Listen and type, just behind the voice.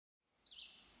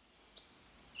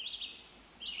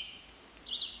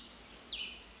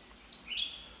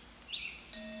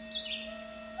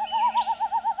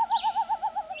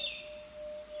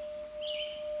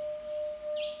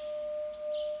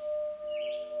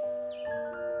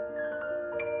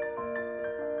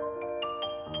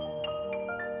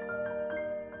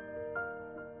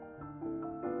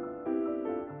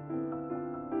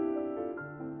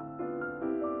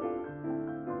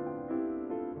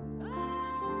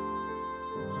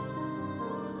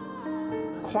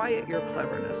quiet your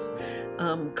cleverness.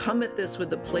 Come at this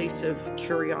with a place of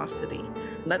curiosity.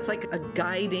 That's like a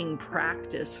guiding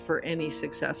practice for any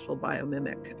successful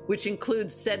biomimic, which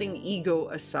includes setting ego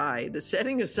aside,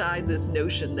 setting aside this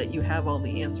notion that you have all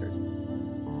the answers.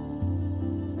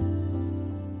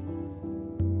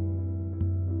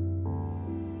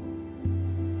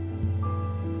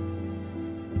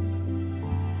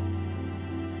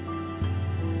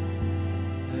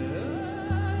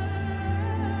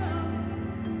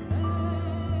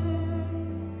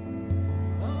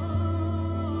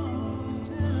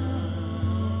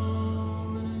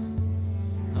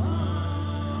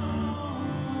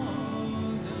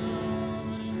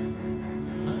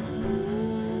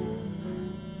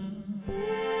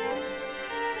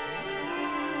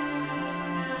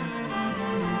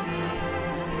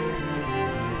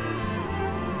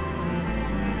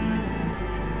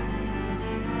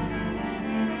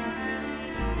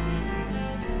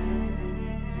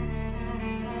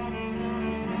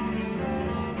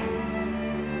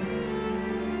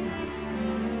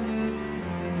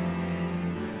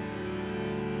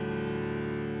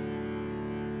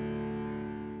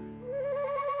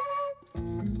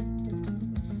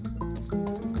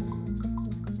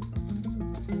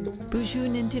 Bonjour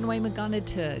Nintinway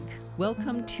Maganatug.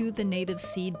 Welcome to the Native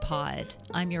Seed Pod.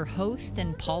 I'm your host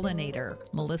and pollinator,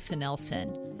 Melissa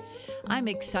Nelson. I'm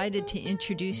excited to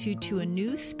introduce you to a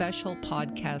new special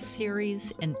podcast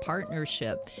series in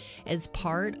partnership as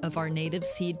part of our Native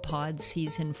Seed Pod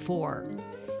Season 4,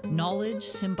 Knowledge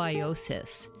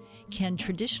Symbiosis. Can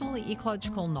traditional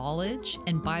ecological knowledge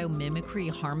and biomimicry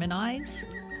harmonize?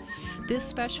 This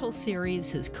special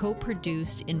series is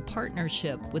co-produced in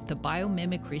partnership with the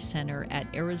Biomimicry Center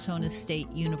at Arizona State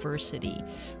University,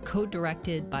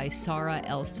 co-directed by Sarah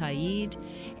El-Said,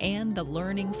 and the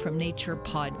Learning from Nature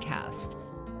podcast.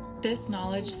 This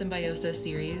Knowledge Symbiosis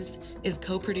series is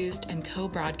co-produced and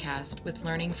co-broadcast with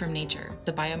Learning from Nature,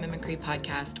 the Biomimicry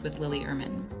podcast with Lily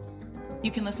Ehrman.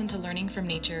 You can listen to Learning from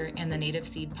Nature and the Native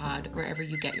Seed Pod wherever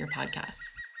you get your podcasts.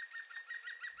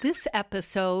 This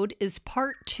episode is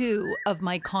part 2 of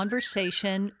my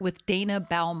conversation with Dayna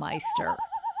Baumeister,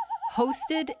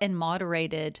 hosted and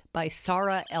moderated by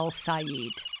Sarah El-Said.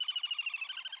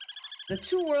 The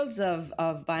two worlds of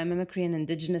biomimicry and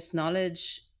indigenous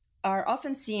knowledge are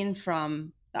often seen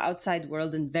from the outside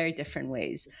world in very different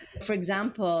ways. For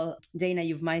example, Dayna,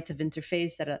 you might have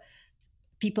interfaced that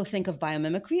people think of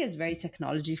biomimicry as very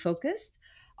technology focused,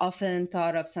 often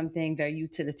thought of something very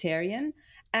utilitarian,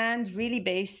 and really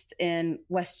based in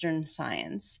Western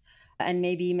science. And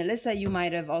maybe, Melissa, you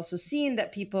might have also seen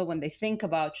that people, when they think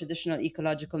about traditional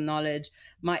ecological knowledge,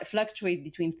 might fluctuate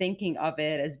between thinking of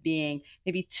it as being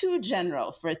maybe too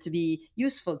general for it to be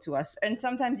useful to us, and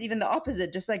sometimes even the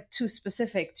opposite, just like too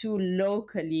specific, too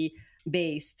locally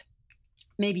based,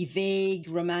 maybe vague,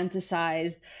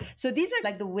 romanticized. So these are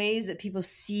like the ways that people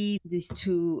see these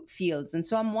two fields. And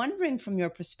so I'm wondering from your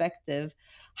perspective,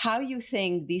 how you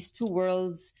think these two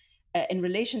worlds, in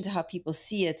relation to how people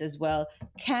see it as well,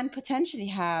 can potentially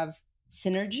have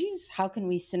synergies. How can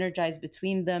we synergize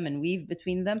between them and weave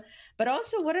between them? But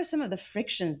also, what are some of the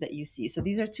frictions that you see? So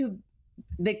these are two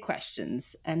big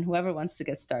questions, and whoever wants to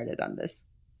get started on this.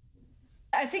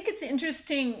 I think it's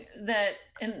interesting that,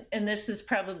 and this is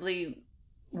probably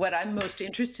what I'm most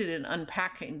interested in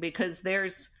unpacking, because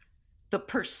there's the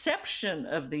perception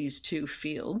of these two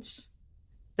fields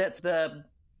that's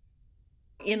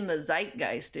in the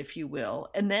zeitgeist, if you will.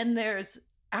 And then there's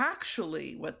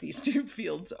actually what these two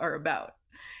fields are about.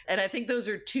 And I think those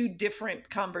are two different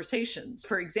conversations.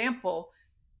 For example,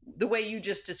 the way you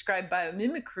just described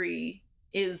biomimicry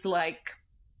is like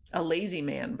a lazy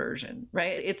man version,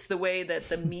 right? It's the way that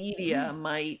the media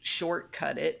might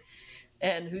shortcut it.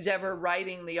 And who's ever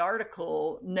writing the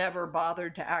article never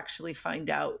bothered to actually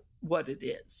find out what it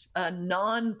is. A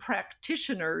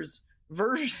non-practitioner's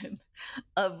version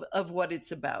of what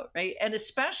it's about, right? And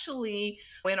especially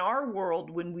in our world,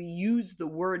 when we use the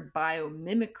word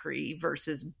biomimicry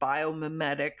versus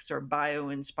biomimetics or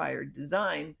bio-inspired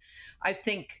design, I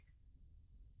think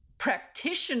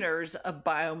practitioners of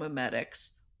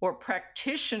biomimetics or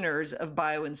practitioners of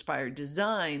bio-inspired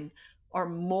design are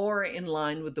more in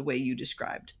line with the way you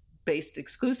described, based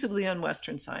exclusively on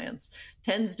Western science,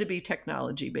 tends to be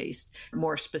technology-based,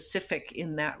 more specific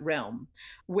in that realm.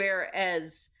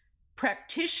 Whereas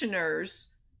practitioners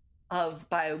of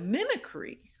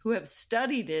biomimicry who have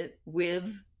studied it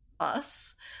with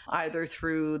us, either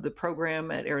through the program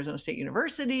at Arizona State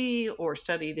University or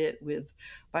studied it with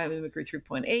Biomimicry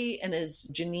 3.8, and as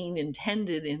Janine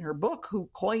intended in her book, who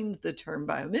coined the term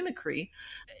biomimicry,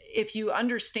 if you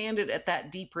understand it at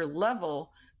that deeper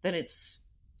level, then it's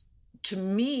to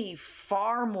me,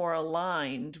 far more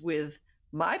aligned with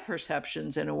my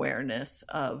perceptions and awareness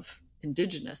of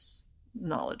indigenous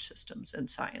knowledge systems and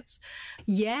science.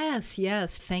 Yes,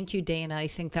 yes. Thank you, Dayna. I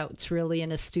think that's really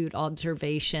an astute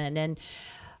observation. And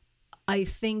I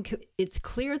think it's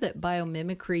clear that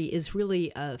biomimicry is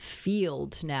really a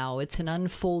field now. It's an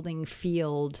unfolding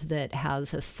field that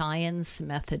has a science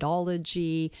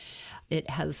methodology. It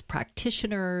has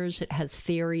practitioners. It has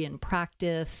theory and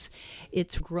practice.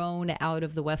 It's grown out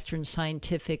of the Western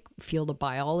scientific field of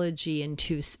biology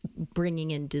into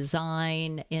bringing in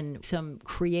design and some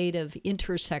creative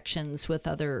intersections with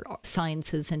other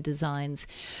sciences and designs.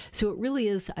 So it really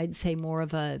is, I'd say, more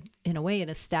of a, in a way, an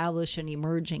established and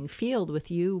emerging field with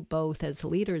you both as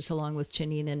leaders, along with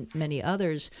Janine and many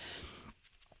others.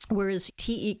 Whereas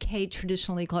TEK,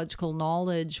 traditional ecological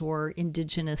knowledge, or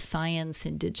indigenous science,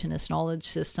 indigenous knowledge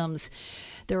systems,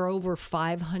 there are over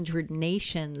 500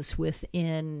 nations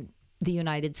within the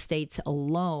United States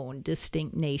alone,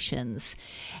 distinct nations.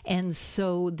 And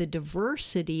so the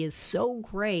diversity is so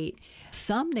great.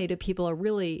 Some Native people are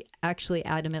really actually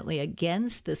adamantly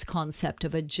against this concept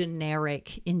of a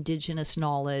generic indigenous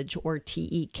knowledge, or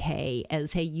TEK,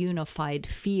 as a unified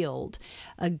field,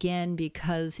 again,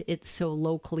 because it's so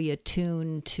locally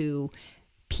attuned to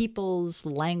peoples,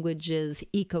 languages,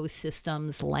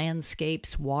 ecosystems,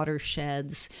 landscapes,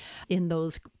 watersheds in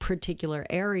those particular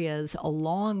areas,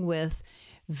 along with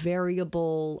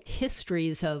variable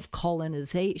histories of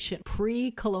colonization,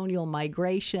 pre-colonial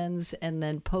migrations, and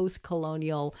then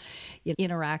post-colonial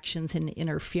interactions and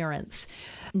interference.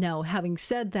 Now, having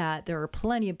said that, there are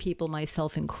plenty of people,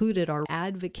 myself included, are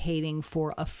advocating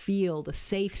for a field, a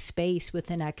safe space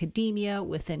within academia,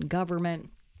 within government,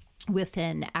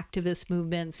 within activist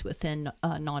movements, within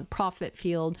a nonprofit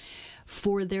field,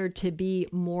 for there to be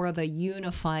more of a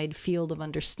unified field of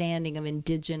understanding of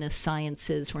indigenous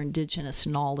sciences or indigenous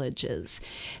knowledges.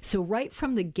 So right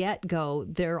from the get-go,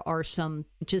 there are some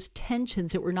just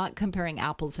tensions that we're not comparing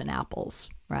apples and apples,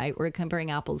 right? We're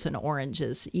comparing apples and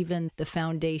oranges. Even the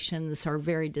foundations are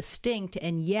very distinct,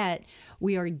 and yet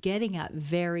we are getting at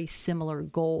very similar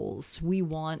goals. We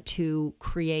want to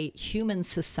create human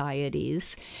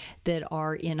societies that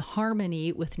are in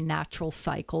harmony with natural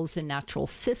cycles and natural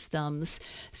systems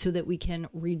so that we can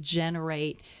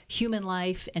regenerate human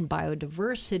life and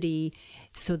biodiversity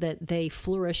so that they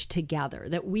flourish together,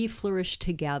 that we flourish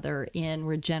together in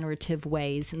regenerative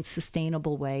ways and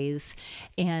sustainable ways,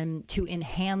 and to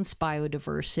enhance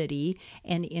biodiversity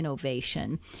and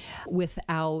innovation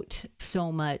without so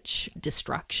much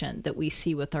destruction that we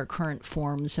see with our current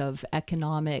forms of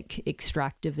economic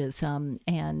extractivism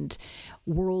and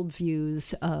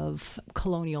worldviews of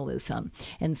colonialism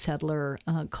and settler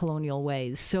colonial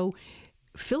ways. So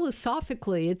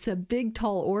philosophically, it's a big,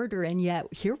 tall order, and yet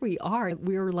here we are.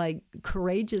 We're like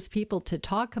courageous people to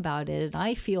talk about it, and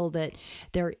I feel that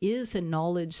there is a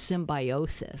knowledge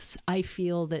symbiosis. I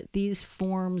feel that these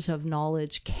forms of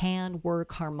knowledge can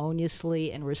work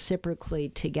harmoniously and reciprocally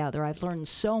together. I've learned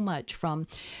so much from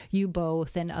you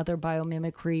both and other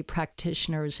biomimicry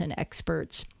practitioners and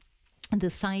experts. The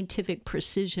scientific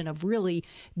precision of really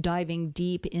diving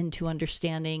deep into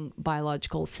understanding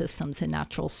biological systems and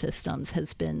natural systems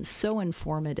has been so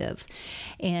informative.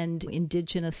 And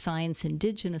indigenous science,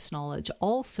 indigenous knowledge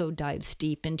also dives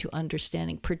deep into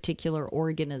understanding particular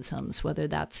organisms, whether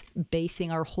that's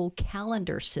basing our whole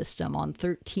calendar system on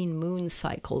 13 moon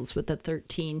cycles with the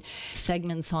 13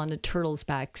 segments on a turtle's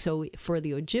back. So for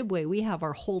the Ojibwe, we have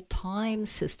our whole time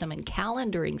system and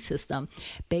calendaring system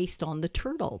based on the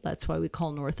turtle. That's why we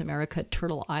call North America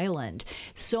Turtle Island.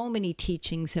 So many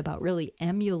teachings about really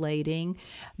emulating,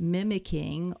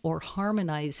 mimicking, or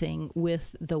harmonizing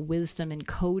with the wisdom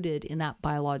encoded in that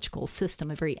biological system,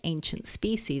 a very ancient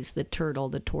species, the turtle,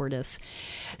 the tortoise.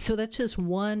 So that's just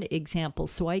one example.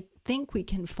 So I think we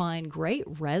can find great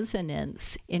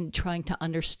resonance in trying to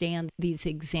understand these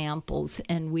examples,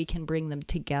 and we can bring them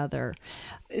together.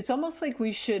 It's almost like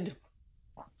we should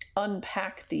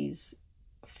unpack these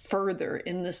further,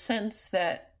 in the sense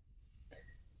that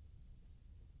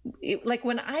like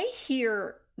when I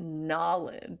hear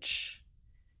knowledge,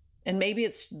 and maybe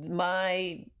it's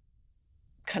my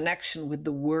connection with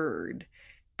the word,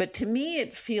 but to me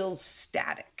it feels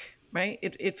static, right?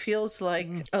 It feels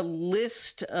like a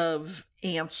list of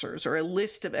answers or a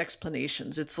list of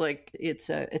explanations. It's like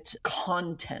it's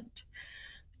content.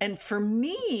 And for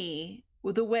me,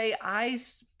 the way I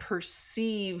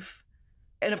perceive,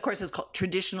 and of course, it's called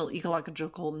traditional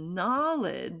ecological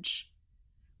knowledge,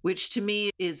 which to me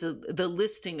is the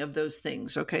listing of those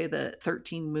things, okay, the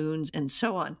 13 moons and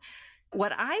so on.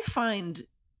 What I find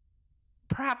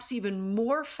perhaps even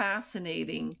more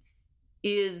fascinating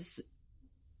is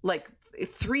like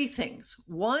three things.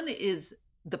 One is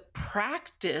the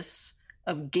practice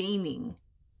of gaining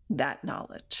that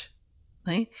knowledge,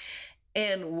 right?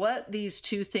 And what these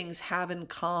two things have in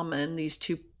common, these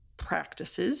two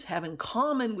practices have in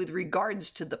common with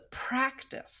regards to the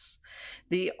practice,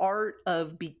 the art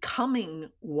of becoming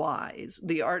wise,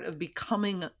 the art of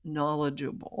becoming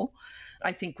knowledgeable,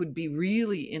 I think would be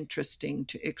really interesting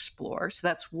to explore. So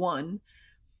that's one.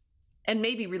 And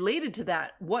maybe related to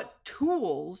that, what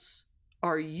tools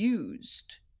are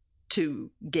used to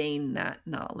gain that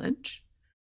knowledge?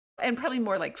 And probably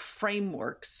more like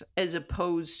frameworks as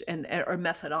opposed or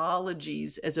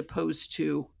methodologies as opposed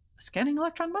to a scanning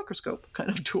electron microscope kind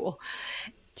of tool.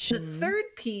 Sure. The third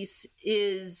piece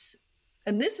is,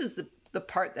 and this is the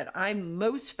part that I'm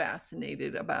most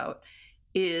fascinated about,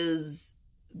 is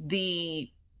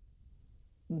the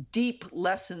deep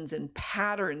lessons and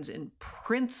patterns and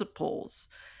principles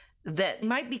that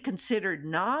might be considered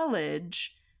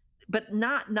knowledge, but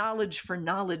not knowledge for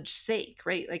knowledge's sake,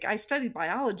 right? Like I studied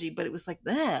biology, but it was like,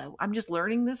 I'm just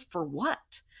learning this for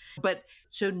what? But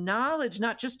so knowledge,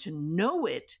 not just to know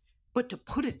it, but to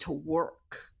put it to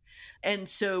work. And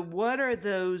so what are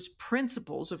those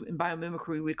principles? In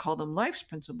biomimicry, we call them life's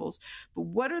principles, but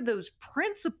what are those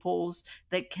principles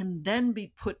that can then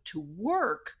be put to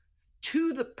work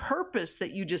to the purpose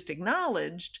that you just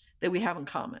acknowledged that we have in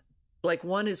common? Like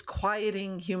one is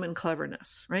quieting human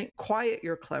cleverness, right? Quiet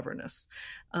your cleverness.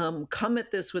 Come at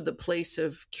this with a place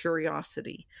of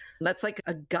curiosity. That's like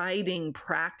a guiding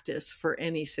practice for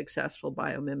any successful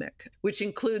biomimic, which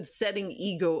includes setting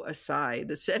ego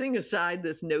aside, setting aside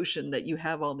this notion that you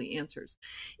have all the answers.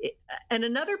 And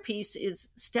another piece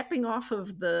is stepping off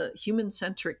of the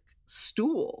human-centric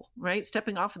stool, right?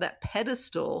 Stepping off of that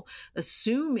pedestal,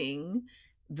 assuming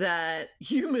that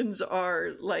humans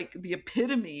are like the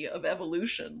epitome of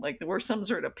evolution, like we're some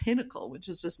sort of pinnacle, which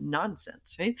is just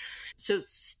nonsense, right? So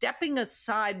stepping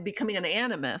aside, becoming an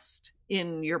animist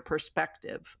in your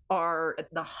perspective are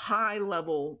the high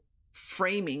level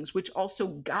framings, which also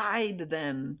guide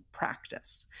then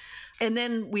practice. And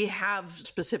then we have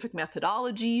specific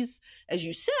methodologies. As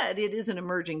you said, it is an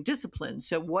emerging discipline.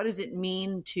 So what does it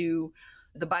mean to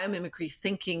the biomimicry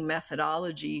thinking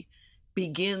methodology?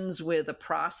 Begins with a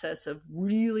process of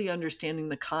really understanding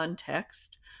the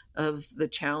context of the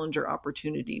challenge or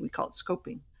opportunity. We call it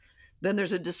scoping. Then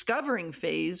there's a discovering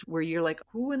phase where you're like,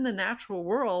 who in the natural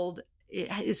world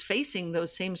is facing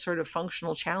those same sort of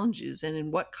functional challenges and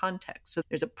in what context? So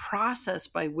there's a process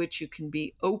by which you can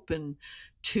be open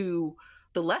to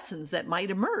the lessons that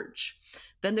might emerge.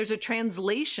 Then there's a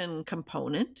translation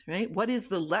component, right? What is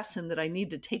the lesson that I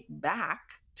need to take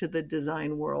back to the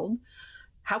design world?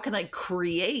 How can I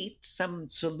create some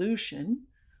solution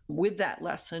with that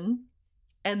lesson?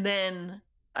 And then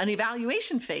an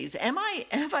evaluation phase. Have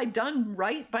I done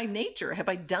right by nature? Have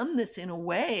I done this in a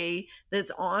way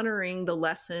that's honoring the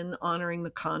lesson, honoring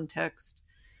the context,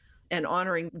 and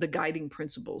honoring the guiding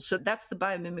principles? So that's the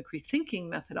biomimicry thinking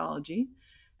methodology.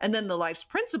 And then the life's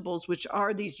principles, which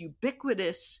are these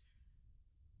ubiquitous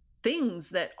things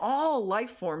that all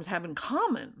life forms have in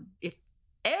common. If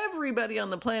everybody on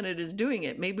the planet is doing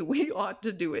it, maybe we ought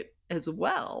to do it as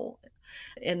well.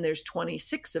 And there's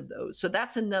 26 of those. So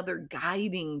that's another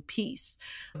guiding piece.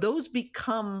 Those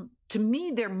become, to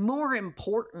me, they're more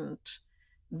important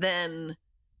than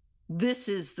this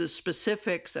is the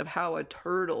specifics of how a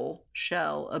turtle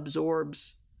shell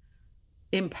absorbs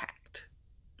impact.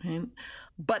 Right?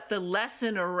 But the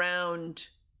lesson around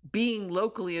being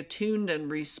locally attuned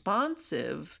and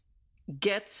responsive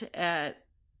gets at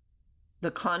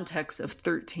the context of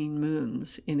 13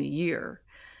 moons in a year.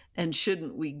 And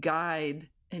shouldn't we guide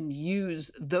and use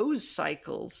those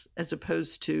cycles as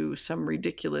opposed to some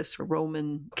ridiculous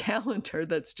Roman calendar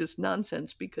that's just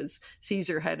nonsense because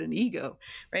Caesar had an ego,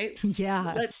 right?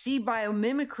 Yeah. Let's see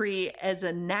biomimicry as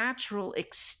a natural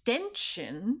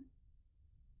extension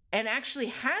and actually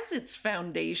has its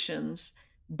foundations,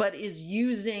 but is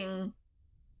using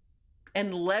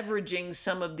and leveraging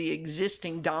some of the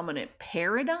existing dominant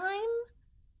paradigm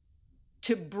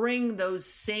to bring those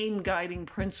same guiding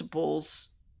principles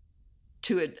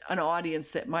to an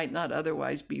audience that might not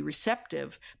otherwise be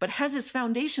receptive, but has its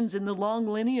foundations in the long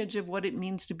lineage of what it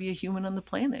means to be a human on the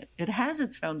planet. It has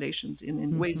its foundations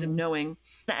in ways of knowing.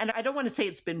 And I don't want to say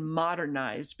it's been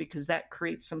modernized because that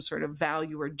creates some sort of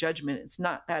value or judgment. It's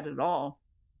not that at all,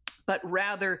 but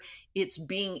rather it's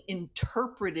being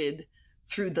interpreted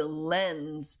through the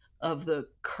lens of the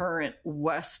current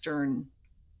Western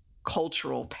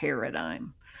cultural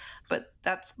paradigm. But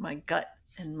that's my gut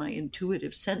and my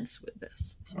intuitive sense with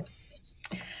this.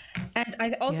 And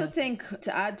I also think,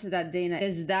 to add to that, Dayna,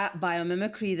 is that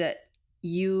biomimicry that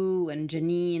you and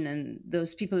Janine and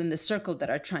those people in the circle that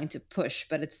are trying to push,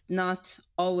 but it's not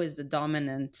always the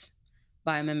dominant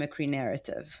biomimicry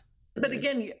narrative. But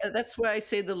again, that's why I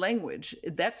say the language.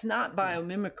 That's not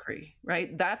biomimicry,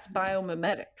 right? That's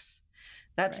biomimetics.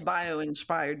 That's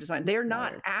bio-inspired design. They're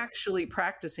not actually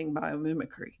practicing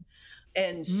biomimicry.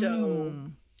 And so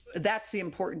that's the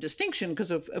important distinction,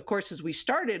 because of course, as we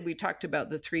started, we talked about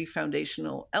the 3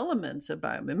 foundational elements of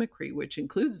biomimicry, which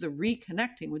includes the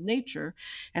reconnecting with nature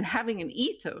and having an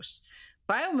ethos.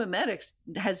 Biomimetics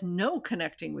has no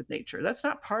connecting with nature. That's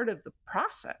not part of the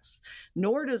process,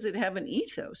 nor does it have an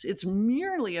ethos. It's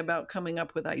merely about coming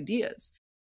up with ideas.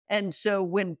 And so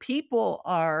when people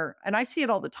are, and I see it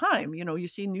all the time, you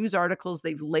see news articles,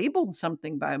 they've labeled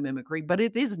something biomimicry, but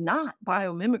it is not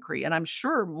biomimicry. And I'm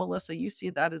sure, Melissa, you see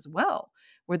that as well,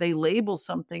 where they label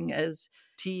something as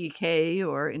TEK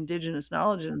or indigenous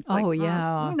knowledge. And it's like,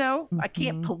 I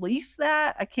can't police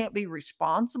that. I can't be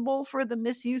responsible for the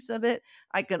misuse of it.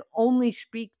 I can only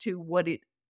speak to what it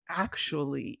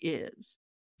actually is.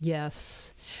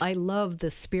 Yes. I love the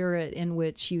spirit in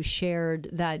which you shared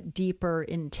that deeper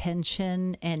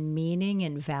intention and meaning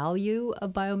and value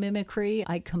of biomimicry.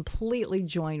 I completely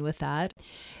join with that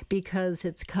because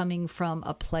it's coming from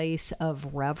a place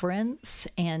of reverence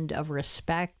and of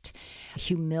respect,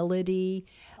 humility,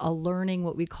 a learning,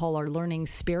 what we call our learning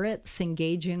spirits,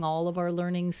 engaging all of our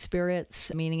learning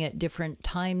spirits, meaning at different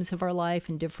times of our life,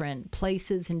 in different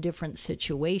places, in different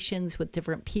situations, with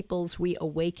different peoples, we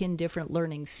awaken different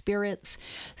learning spirits.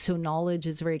 So knowledge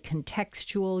is very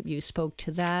contextual. You spoke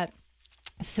to that.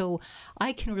 So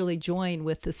I can really join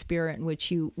with the spirit in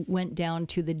which you went down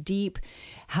to the deep,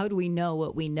 how do we know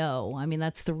what we know? I mean,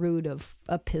 that's the root of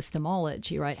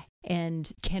epistemology, right?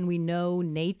 And can we know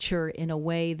nature in a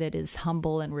way that is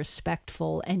humble and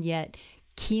respectful and yet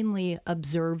keenly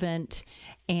observant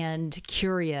and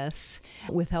curious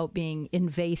without being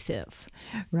invasive,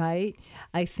 right?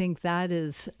 I think that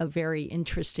is a very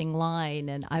interesting line.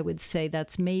 And I would say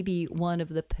that's maybe one of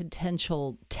the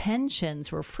potential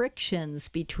tensions or frictions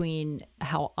between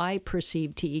how I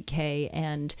perceive TEK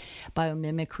and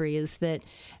biomimicry is that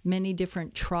many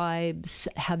different tribes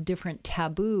have different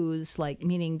taboos, like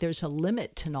meaning there's a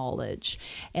limit to knowledge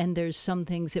and there's some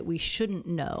things that we shouldn't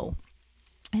know.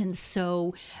 And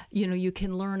so, you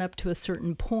can learn up to a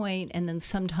certain point, and then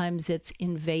sometimes it's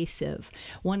invasive.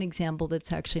 One example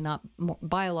that's actually not more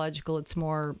biological, it's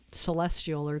more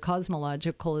celestial or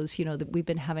cosmological is, that we've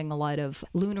been having a lot of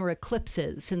lunar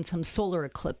eclipses and some solar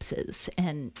eclipses.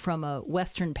 And from a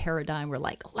Western paradigm, we're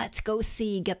like, let's go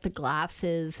see, get the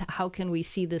glasses. How can we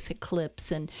see this eclipse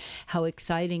and how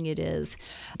exciting it is?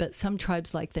 But some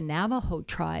tribes like the Navajo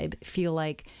tribe feel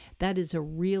like that is a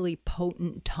really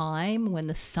potent time when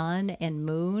the sun and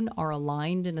moon are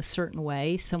aligned in a certain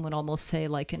way. Some would almost say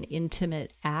like an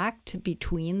intimate act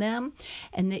between them,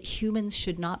 and that humans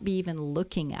should not be even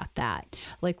looking at that.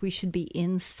 Like we should be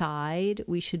inside,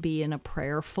 we should be in a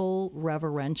prayerful,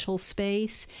 reverential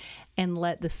space and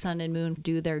let the sun and moon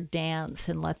do their dance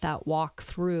and let that walk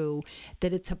through,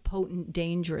 that it's a potent,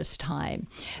 dangerous time.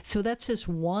 So that's just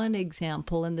one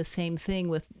example, and the same thing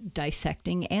with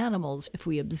dissecting animals. If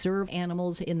we observe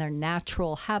animals in their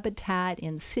natural habitat,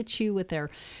 in situ with their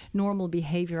normal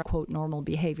behavior, quote, normal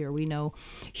behavior, we know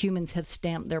humans have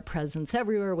stamped their presence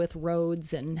everywhere with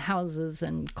roads and houses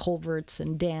and culverts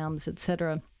and dams,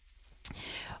 etc.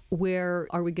 Where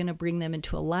are we going to bring them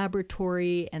into a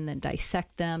laboratory and then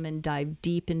dissect them and dive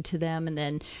deep into them and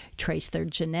then trace their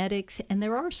genetics? And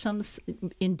there are some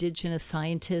indigenous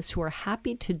scientists who are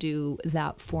happy to do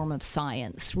that form of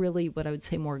science, really what I would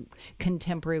say more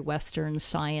contemporary Western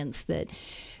science that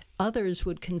others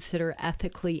would consider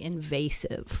ethically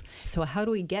invasive. So how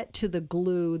do we get to the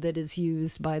glue that is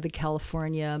used by the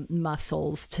California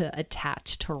mussels to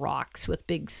attach to rocks with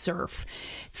big surf?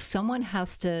 Someone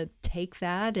has to take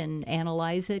that and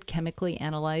analyze it, chemically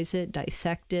analyze it,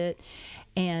 dissect it.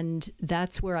 And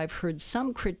that's where I've heard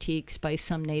some critiques by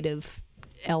some Native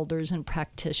elders and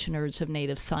practitioners of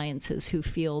Native sciences who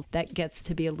feel that gets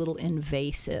to be a little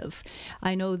invasive.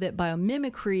 I know that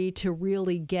biomimicry, to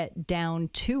really get down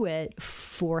to it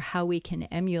for how we can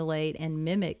emulate and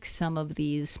mimic some of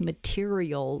these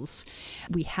materials,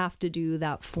 we have to do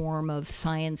that form of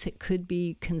science. It could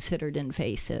be considered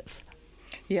invasive.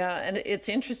 Yeah, and it's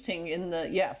interesting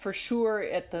for sure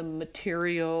at the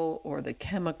material or the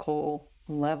chemical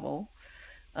level.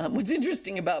 What's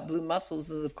interesting about blue mussels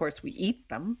is, of course, we eat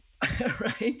them,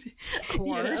 right? Of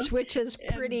course, which is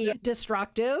pretty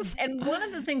destructive. And one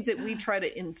of the things that we try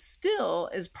to instill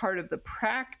as part of the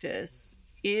practice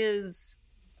is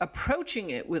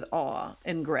approaching it with awe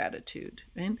and gratitude.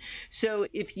 Right? So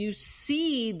if you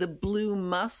see the blue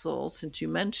mussel, since you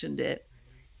mentioned it,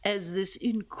 as this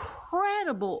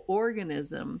incredible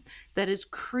organism that has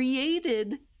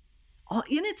created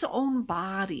in its own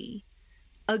body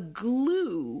a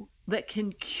glue that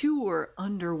can cure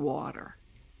underwater.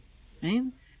 Right?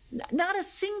 Not a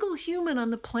single human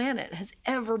on the planet has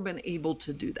ever been able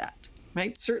to do that,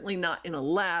 right? Certainly not in a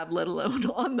lab, let alone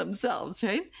on themselves,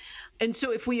 right? And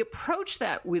so if we approach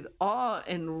that with awe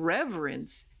and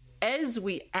reverence, as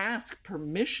we ask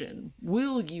permission,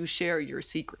 will you share your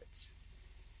secrets,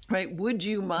 right? Would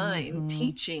you mind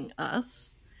teaching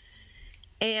us?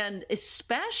 And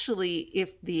especially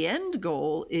if the end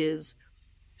goal is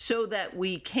so that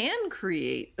we can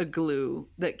create a glue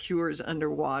that cures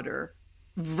underwater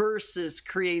versus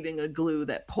creating a glue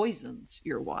that poisons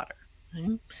your water.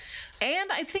 Right?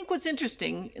 And I think what's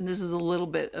interesting, and this is a little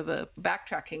bit of a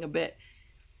backtracking a bit,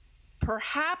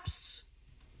 perhaps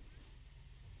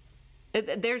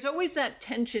there's always that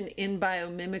tension in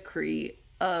biomimicry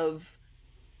of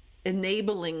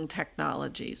enabling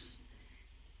technologies.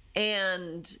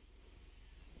 And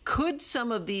could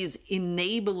some of these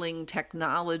enabling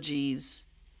technologies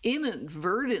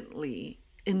inadvertently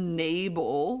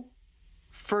enable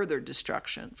further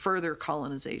destruction, further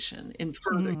colonization, and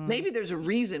further, maybe there's a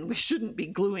reason we shouldn't be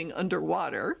gluing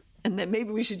underwater, and then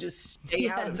maybe we should just stay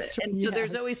out of it. And so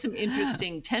there's always some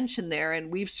interesting tension there. And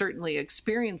we've certainly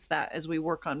experienced that as we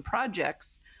work on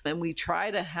projects. And we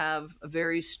try to have a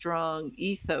very strong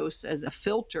ethos as a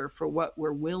filter for what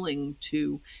we're willing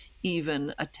to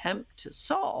even attempt to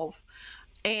solve.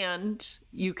 And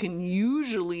you can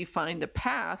usually find a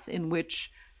path in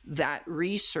which that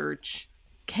research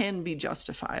can be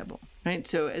justifiable, right?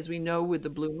 So as we know with the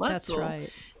blue mussel,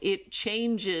 it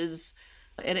changes,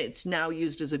 and it's now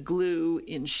used as a glue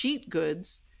in sheet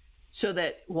goods so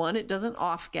that, one, it doesn't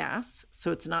off-gas,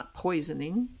 so it's not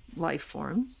poisoning life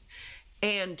forms.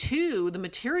 And two, the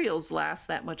materials last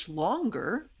that much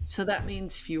longer. So that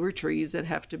means fewer trees that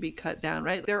have to be cut down,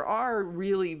 right? There are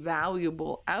really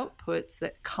valuable outputs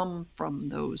that come from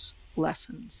those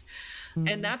lessons.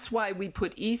 And that's why we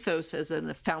put ethos as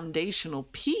a foundational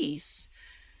piece.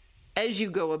 As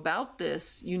you go about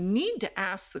this, you need to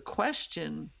ask the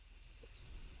question,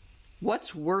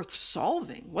 what's worth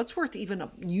solving? What's worth even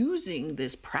using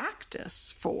this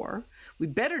practice for? We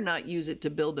better not use it to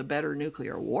build a better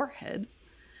nuclear warhead.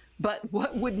 But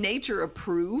what would nature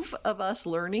approve of us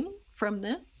learning from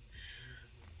this?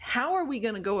 How are we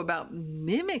going to go about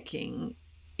mimicking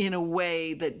in a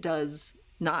way that does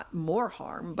not more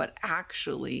harm, but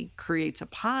actually creates a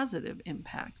positive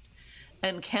impact?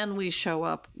 And can we show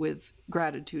up with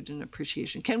gratitude and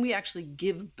appreciation? Can we actually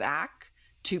give back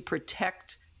to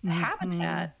protect the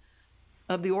habitat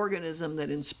of the organism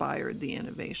that inspired the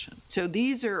innovation? So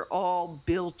these are all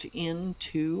built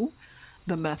into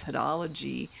the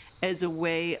methodology as a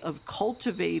way of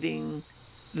cultivating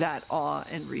that awe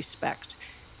and respect.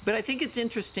 But I think it's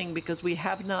interesting because we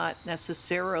have not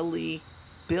necessarily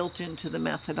built into the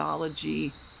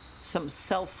methodology some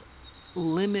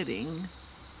self-limiting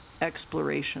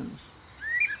explorations.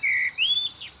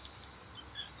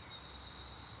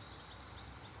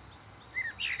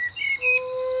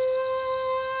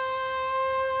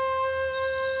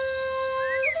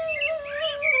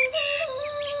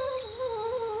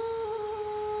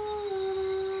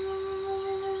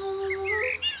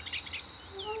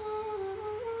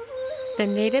 The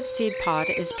Native Seed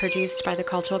Pod is produced by the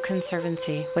Cultural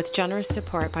Conservancy with generous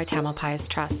support by Tamalpais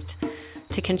Trust.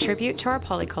 To contribute to our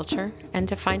polyculture and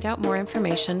to find out more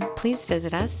information, please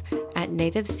visit us at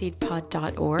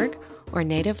nativeseedpod.org or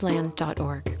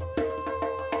nativeland.org.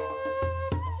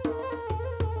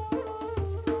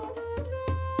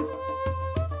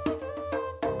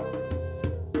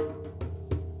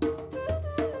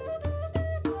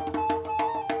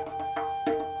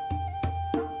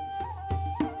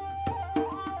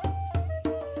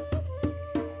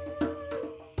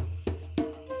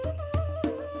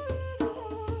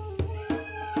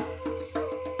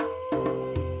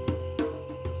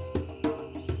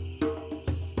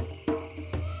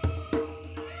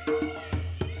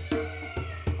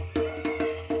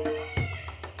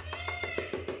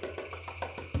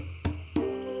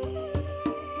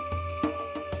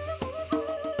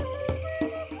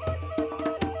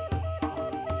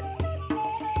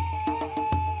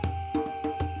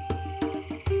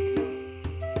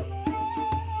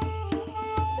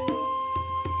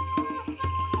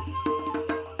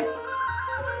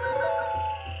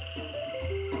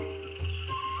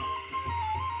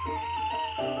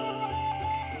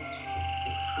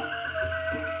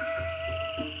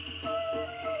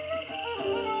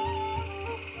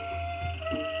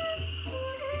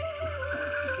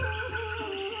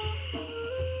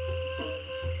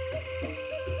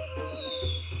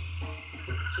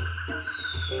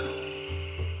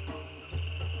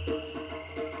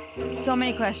 So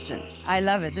many questions. I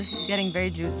love it. This is getting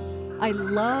very juicy. I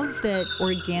love that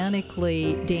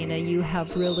organically, Dayna, you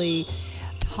have really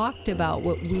talked about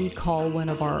what we call one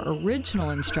of our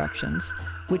original instructions,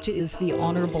 which is the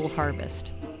honorable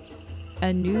harvest.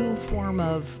 A new form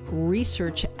of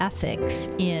research ethics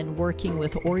in working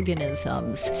with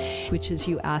organisms, which is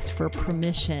you ask for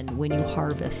permission when you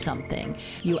harvest something.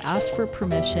 You ask for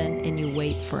permission and you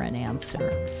wait for an answer.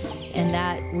 And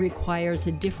that requires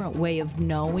a different way of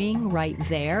knowing right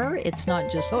there. It's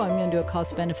not just, I'm going to do a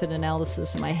cost-benefit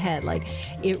analysis in my head. Like,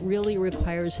 it really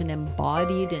requires an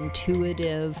embodied,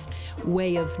 intuitive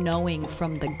way of knowing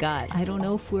from the gut. I don't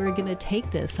know if we're going to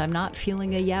take this. I'm not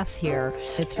feeling a yes here.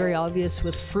 It's very obvious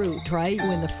with fruit, right?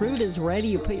 When the fruit is ready,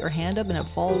 you put your hand up and it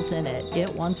falls in it. It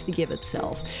wants to give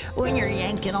itself. When you're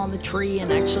yanking on the tree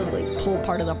and actually pull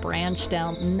part of the branch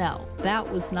down, no, that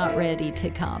was not ready to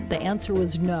come. The answer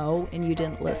was no, and you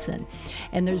didn't listen.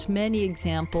 And there's many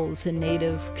examples in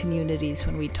Native communities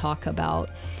when we talk about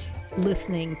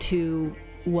listening to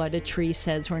what a tree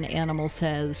says or an animal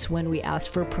says when we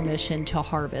ask for permission to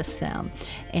harvest them.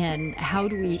 And how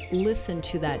do we listen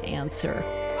to that answer?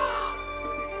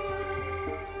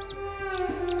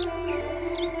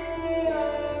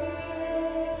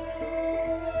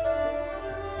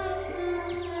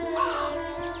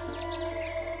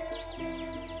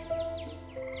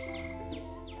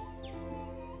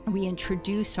 We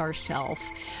introduce ourselves.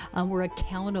 We're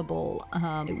accountable.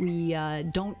 We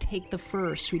don't take the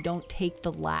first. We don't take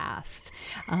the last.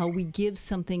 We give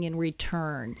something in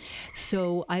return.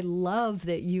 So I love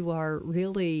that you are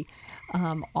really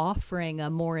offering a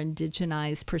more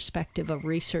indigenized perspective of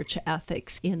research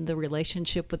ethics in the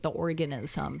relationship with the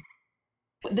organism.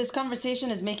 This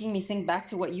conversation is making me think back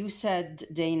to what you said,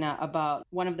 Dayna, about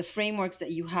one of the frameworks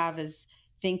that you have is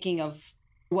thinking of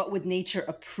what would nature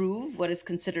approve, what is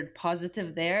considered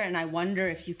positive there. And I wonder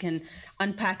if you can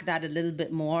unpack that a little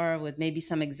bit more with maybe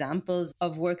some examples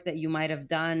of work that you might have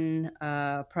done,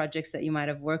 projects that you might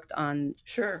have worked on.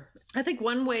 Sure. I think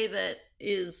one way that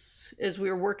is, as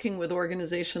we're working with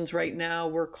organizations right now,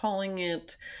 we're calling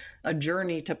it a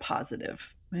journey to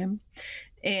positive. Right?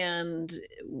 And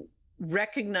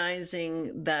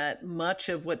recognizing that much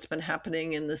of what's been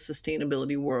happening in the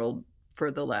sustainability world for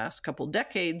the last couple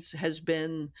decades has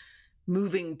been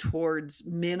moving towards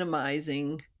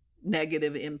minimizing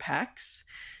negative impacts.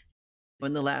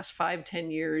 In the last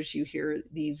 5-10 years, you hear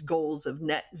these goals of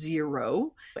net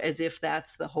zero as if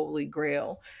that's the holy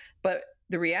grail. But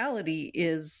the reality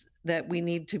is that we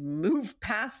need to move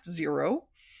past zero.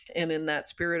 And in that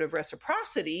spirit of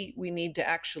reciprocity, we need to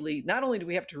actually, not only do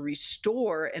we have to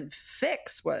restore and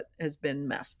fix what has been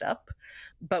messed up,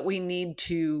 but we need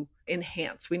to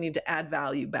enhance. We need to add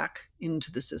value back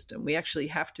into the system. We actually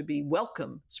have to be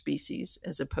welcome species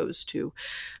as opposed to,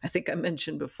 I think I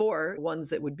mentioned before, ones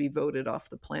that would be voted off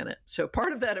the planet. So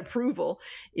part of that approval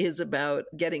is about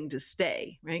getting to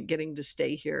stay, right? Getting to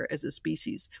stay here as a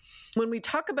species. When we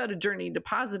talk about a journey to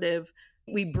positive,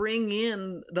 we bring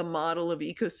in the model of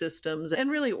ecosystems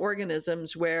and really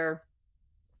organisms where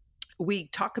we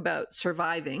talk about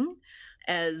surviving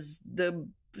as the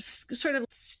sort of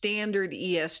standard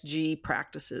ESG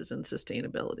practices and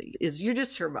sustainability is you're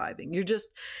just surviving. You're just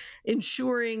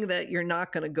ensuring that you're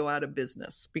not going to go out of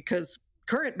business because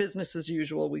current business as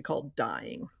usual we call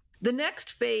dying. The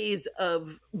next phase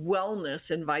of wellness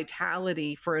and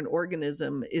vitality for an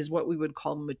organism is what we would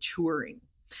call maturing.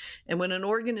 And when an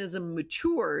organism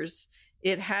matures,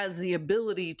 it has the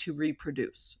ability to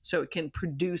reproduce. So it can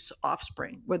produce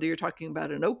offspring, whether you're talking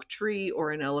about an oak tree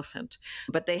or an elephant.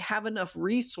 But they have enough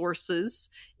resources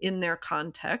in their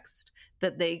context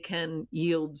that they can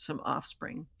yield some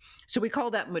offspring. So we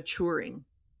call that maturing.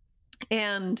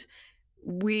 And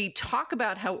we talk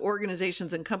about how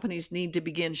organizations and companies need to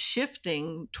begin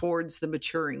shifting towards the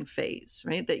maturing phase,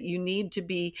 right? That you need to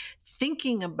be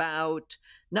thinking about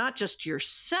not just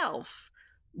yourself,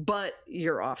 but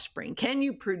your offspring. Can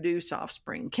you produce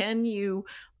offspring? Can you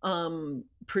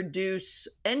produce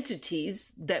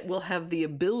entities that will have the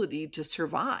ability to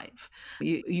survive?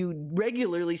 You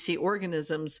regularly see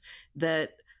organisms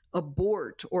that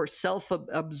abort or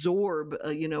self-absorb,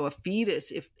 a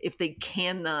fetus if they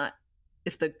cannot,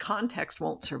 if the context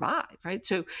won't survive, right?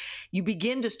 So you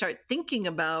begin to start thinking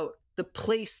about the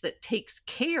place that takes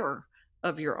care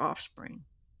of your offspring.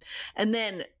 And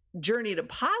then journey to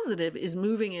positive is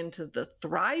moving into the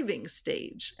thriving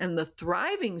stage. And the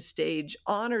thriving stage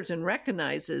honors and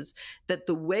recognizes that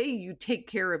the way you take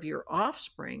care of your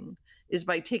offspring is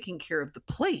by taking care of the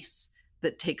place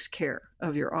that takes care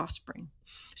of your offspring.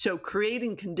 So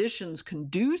creating conditions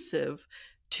conducive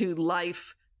to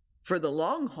life for the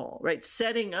long haul, right?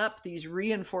 Setting up these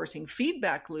reinforcing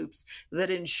feedback loops that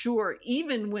ensure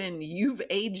even when you've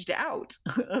aged out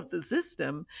of the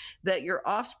system, that your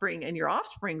offspring and your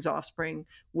offspring's offspring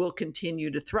will continue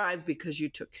to thrive because you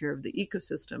took care of the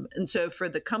ecosystem. And so for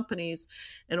the companies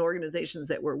and organizations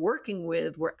that we're working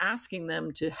with, we're asking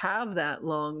them to have that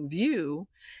long view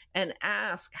and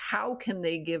ask, how can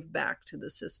they give back to the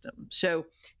system? So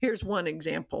here's one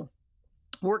example.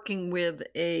 Working with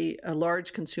a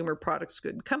large consumer products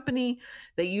good company,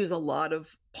 they use a lot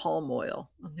of palm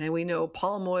oil. Okay, we know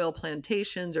palm oil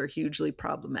plantations are hugely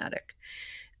problematic.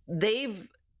 They've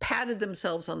patted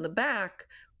themselves on the back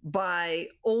by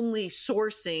only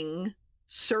sourcing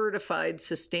certified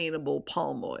sustainable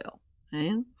palm oil.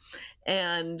 Okay?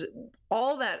 And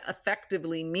all that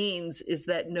effectively means is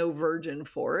that no virgin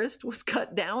forest was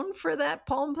cut down for that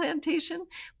palm plantation,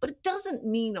 but it doesn't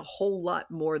mean a whole lot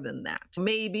more than that.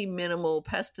 Maybe minimal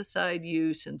pesticide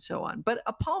use and so on. But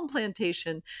a palm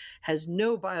plantation has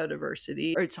no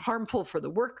biodiversity, or it's harmful for the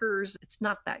workers. It's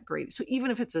not that great. So even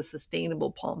if it's a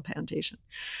sustainable palm plantation.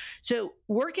 So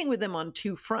working with them on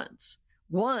two fronts.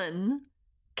 One,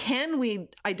 can we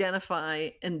identify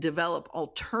and develop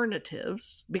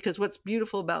alternatives? Because what's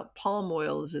beautiful about palm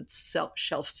oil is it's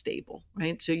shelf stable,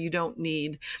 right? So you don't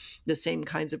need the same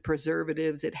kinds of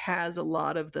preservatives. It has a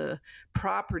lot of the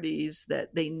properties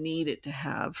that they need it to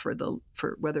have for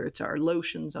whether it's our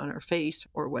lotions on our face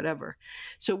or whatever.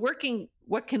 So what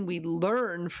can we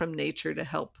learn from nature to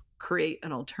help create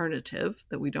an alternative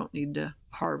that we don't need to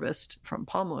harvest from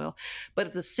palm oil? But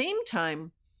at the same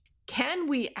time, can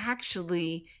we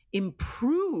actually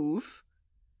improve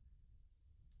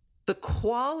the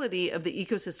quality of the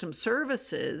ecosystem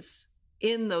services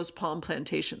in those palm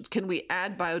plantations? Can we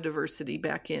add biodiversity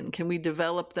back in? Can we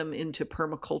develop them into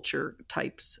permaculture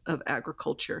types of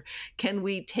agriculture? Can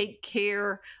we take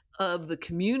care of the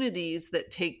communities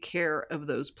that take care of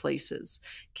those places?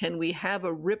 Can we have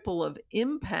a ripple of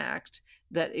impact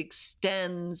that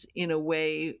extends in a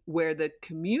way where the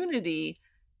community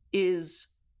is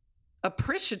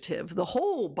appreciative, the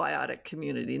whole biotic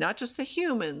community, not just the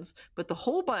humans, but the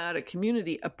whole biotic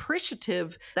community,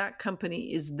 appreciative that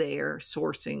company is there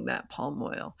sourcing that palm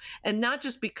oil? And not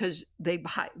just because they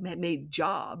made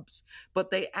jobs, but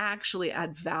they actually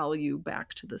add value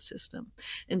back to the system.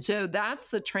 And so that's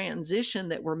the transition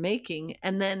that we're making.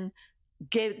 And then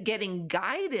getting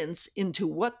guidance into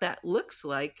what that looks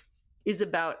like is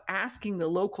about asking the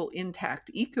local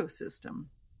intact ecosystem,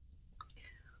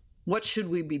 what should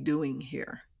we be doing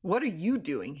here? What are you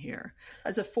doing here?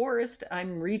 As a forest,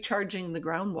 I'm recharging the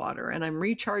groundwater, and I'm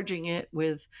recharging it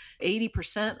with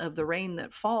 80% of the rain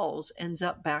that falls ends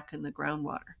up back in the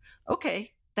groundwater.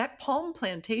 Okay, that palm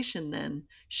plantation then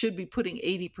should be putting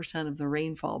 80% of the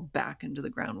rainfall back into the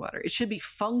groundwater. It should be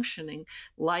functioning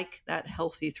like that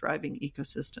healthy, thriving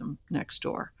ecosystem next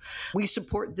door. We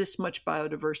support this much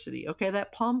biodiversity. Okay,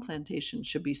 that palm plantation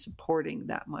should be supporting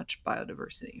that much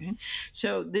biodiversity. Right?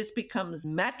 So this becomes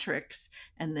metrics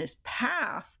and this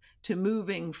path to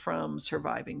moving from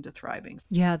surviving to thriving.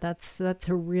 Yeah, that's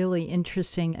a really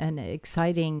interesting and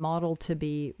exciting model to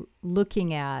be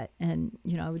looking at. And,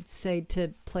 I would say,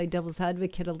 to play devil's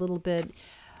advocate a little bit,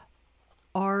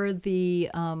 are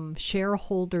the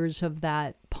shareholders of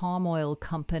that palm oil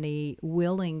company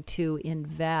willing to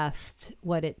invest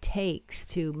what it takes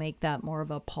to make that more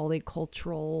of a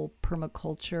polycultural,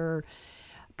 permaculture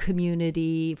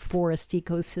community forest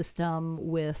ecosystem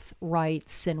with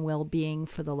rights and well-being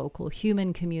for the local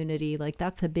human community? Like,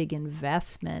 that's a big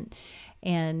investment,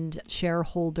 and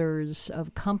shareholders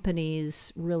of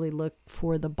companies really look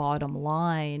for the bottom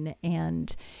line,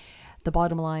 and the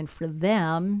bottom line for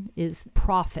them is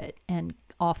profit, and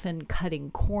often cutting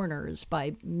corners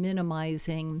by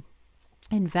minimizing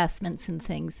investments in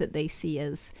things that they see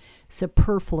as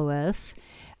superfluous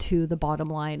to the bottom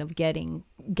line of getting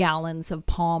gallons of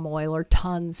palm oil or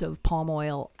tons of palm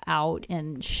oil out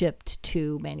and shipped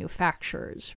to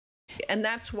manufacturers. And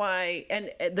that's why,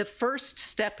 and the first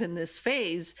step in this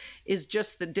phase is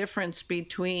just the difference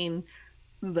between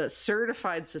the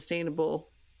certified sustainable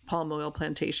palm oil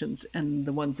plantations and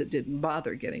the ones that didn't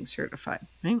bother getting certified,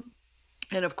 right?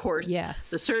 And of course, yes,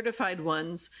 the certified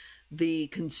ones, the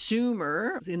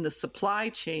consumer in the supply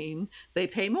chain, they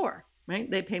pay more, right?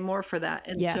 They pay more for that.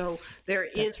 And yes, so there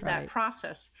is that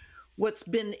process. What's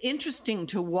been interesting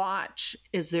to watch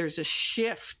is there's a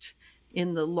shift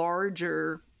in the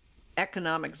larger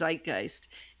economic zeitgeist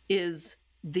is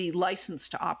the license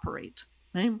to operate.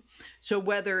 Right? So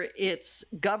whether it's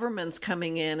governments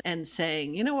coming in and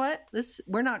saying, you know what,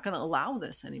 we're not going to allow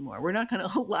this anymore. We're not going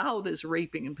to allow this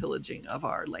raping and pillaging of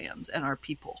our lands and our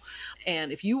people.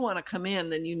 And if you want to come in,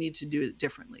 then you need to do it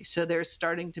differently. So there's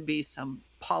starting to be some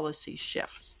policy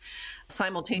shifts.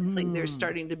 Simultaneously, there's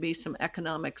starting to be some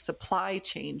economic supply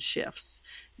chain shifts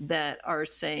that are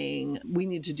saying we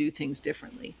need to do things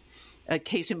differently. A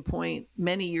case in point,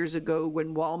 many years ago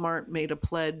when Walmart made a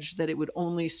pledge that it would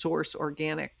only source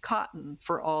organic cotton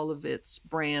for all of its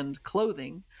brand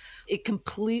clothing, it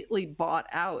completely bought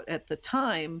out at the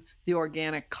time the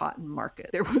organic cotton market.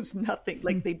 There was nothing,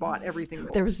 like they bought everything.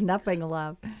 There was nothing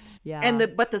left. Yeah.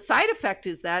 But the side effect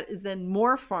is then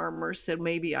more farmers said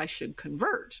maybe I should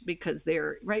convert because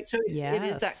they're right. So it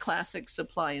is that classic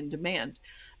supply and demand.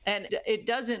 And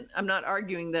I'm not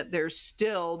arguing that there's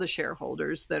still the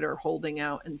shareholders that are holding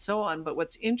out and so on. But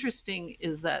what's interesting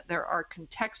is that there are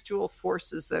contextual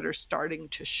forces that are starting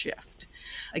to shift.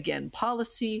 Again,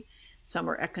 policy, some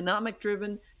are economic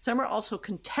driven, some are also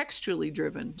contextually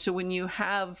driven. So when you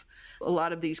have a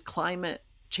lot of these climate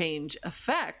change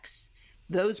effects,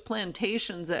 those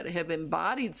plantations that have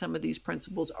embodied some of these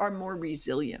principles are more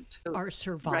resilient. Are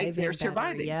surviving. Right? They're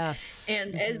surviving. Better, yes.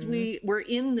 And as we're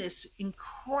in this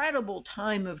incredible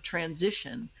time of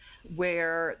transition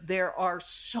where there are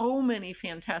so many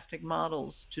fantastic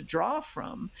models to draw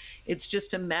from, it's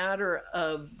just a matter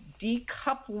of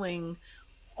decoupling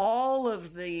all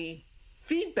of the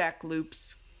feedback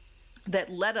loops that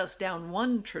led us down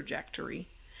one trajectory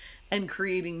and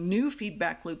creating new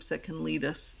feedback loops that can lead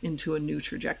us into a new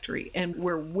trajectory. And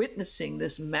we're witnessing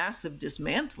this massive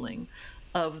dismantling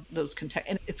of those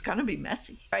and it's going to be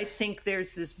messy. I think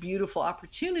there's this beautiful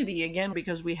opportunity, again,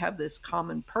 because we have this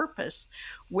common purpose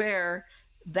where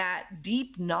that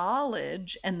deep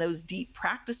knowledge and those deep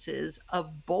practices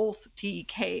of both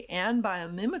TEK and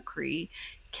biomimicry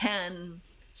can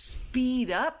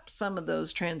speed up some of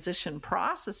those transition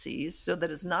processes so that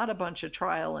it's not a bunch of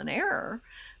trial and error,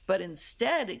 but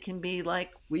instead it can be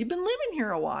like, we've been living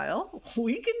here a while.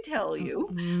 We can tell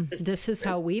you. This is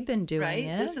how we've been doing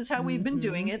it. This is how we've been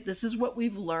doing it. This is what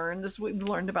we've learned. This is what we've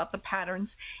learned about the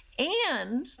patterns.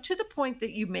 And to the point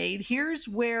that you made, here's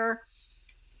where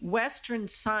Western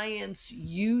science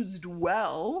used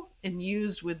well and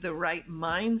used with the right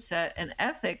mindset and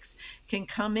ethics can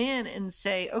come in and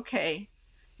say, okay,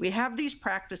 we have these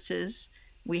practices,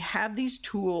 we have these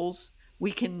tools,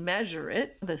 we can measure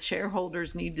it. The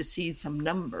shareholders need to see some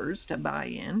numbers to buy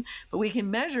in, but we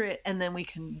can measure it and then we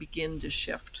can begin to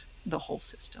shift the whole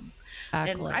system.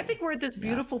 Exactly. And I think we're at this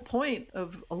beautiful point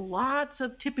of lots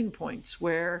of tipping points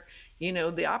where,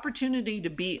 the opportunity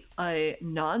to be a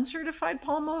non-certified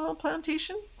palm oil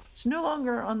plantation is no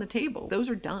longer on the table. Those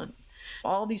are done.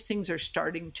 All these things are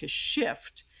starting to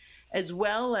shift, as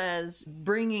well as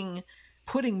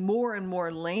putting more and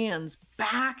more lands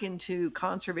back into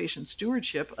conservation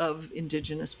stewardship of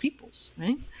indigenous peoples,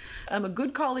 right? A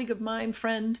good colleague of mine,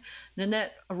 friend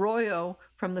Nanette Arroyo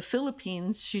from the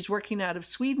Philippines, she's working out of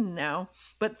Sweden now,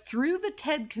 but through the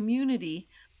TED community,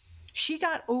 she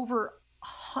got over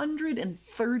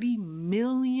 $130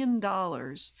 million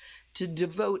to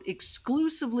devote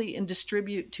exclusively and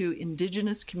distribute to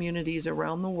indigenous communities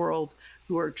around the world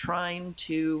who are trying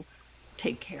to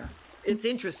take care. It's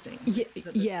interesting.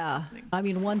 Yeah. I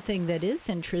mean, one thing that is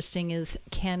interesting is,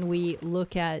 can we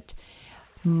look at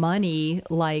money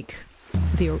like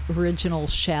the original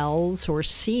shells or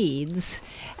seeds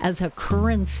as a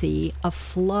currency, a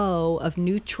flow of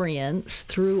nutrients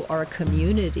through our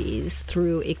communities,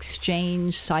 through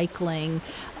exchange, cycling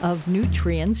of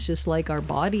nutrients, just like our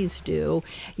bodies do,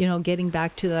 getting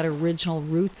back to that original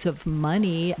roots of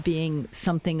money being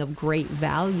something of great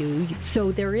value.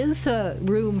 So there is a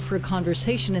room for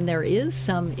conversation, and there is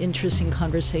some interesting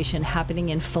conversation happening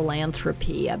in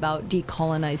philanthropy about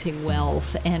decolonizing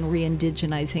wealth and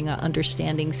re-indigenizing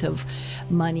understandings of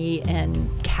money and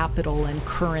capital and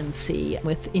currency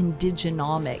with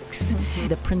indigenomics,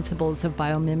 the principles of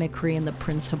biomimicry and the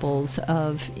principles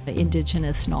of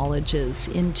indigenous knowledges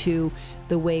into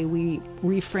the way we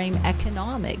reframe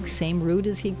economics, same root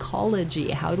as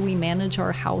ecology. How do we manage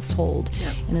our household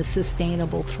in a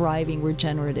sustainable, thriving,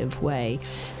 regenerative way?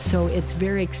 So it's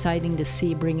very exciting to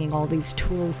see bringing all these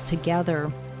tools together.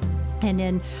 And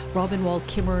in Robin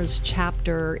Wall-Kimmerer's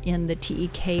chapter in the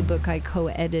TEK book I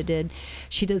co-edited,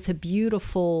 she does a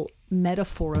beautiful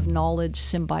metaphor of knowledge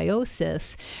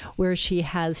symbiosis, where she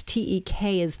has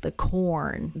TEK as the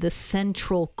corn, the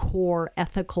central core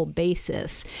ethical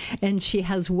basis. And she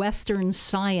has Western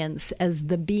science as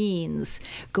the beans,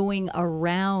 going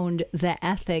around the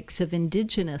ethics of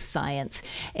indigenous science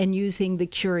and using the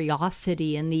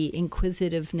curiosity and the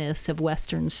inquisitiveness of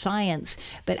Western science,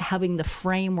 but having the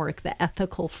framework, the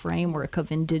ethical framework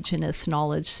of indigenous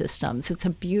knowledge systems. It's a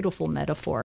beautiful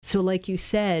metaphor. So like you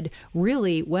said,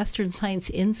 really Western science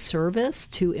in service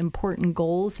to important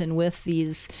goals and with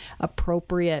these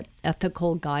appropriate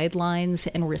ethical guidelines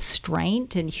and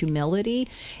restraint and humility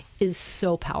is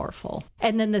so powerful.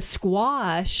 And then the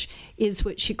squash is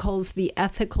what she calls the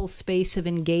ethical space of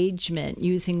engagement,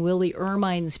 using Willie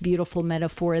Ermine's beautiful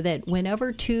metaphor that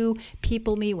whenever two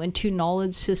people meet, when two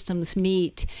knowledge systems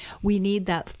meet, we need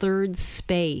that third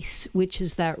space, which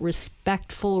is that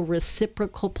respectful,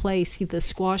 reciprocal place. See, the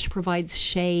squash provides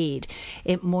shade.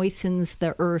 It moistens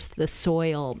the earth, the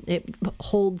soil. It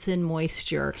holds in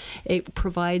moisture. It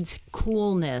provides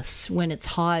coolness when it's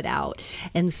hot out.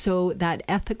 And so that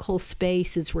ethical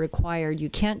space is required. You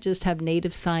can't just have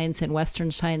native science and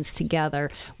Western science together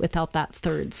without that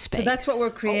third space. So that's what we're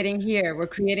creating here. We're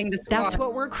creating the squash. That's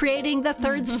what we're creating, the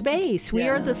third space. We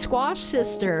are the squash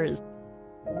sisters.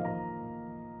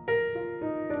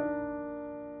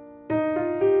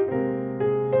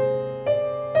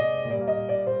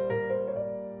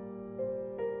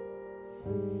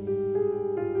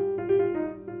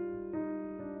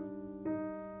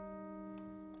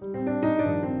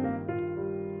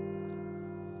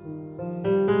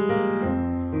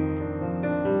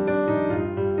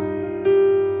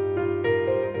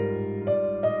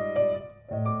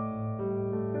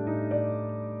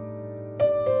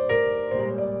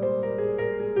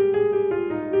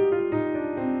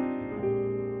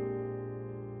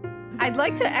 I'd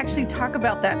like to actually talk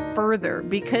about that further,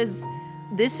 because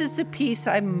this is the piece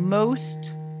I'm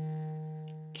most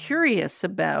curious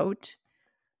about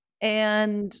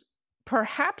and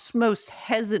perhaps most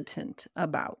hesitant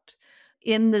about,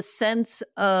 in the sense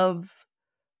of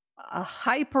a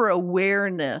hyper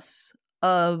awareness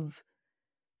of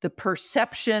the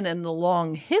perception and the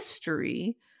long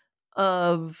history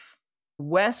of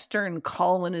Western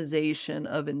colonization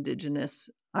of indigenous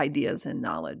ideas and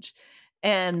knowledge.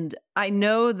 And I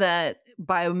know that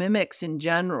biomimics in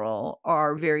general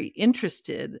are very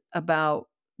interested about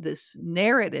this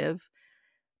narrative,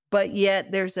 but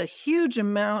yet there's a huge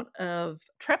amount of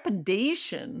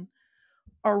trepidation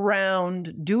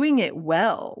around doing it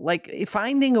well, like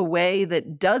finding a way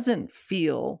that doesn't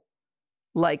feel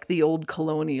like the old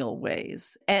colonial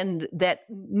ways and that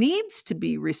needs to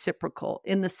be reciprocal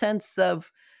in the sense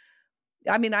of,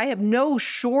 I mean, I have no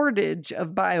shortage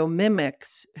of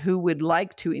biomimics who would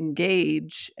like to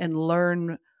engage and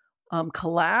learn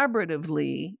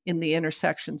collaboratively in the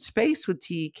intersection space with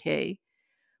TEK,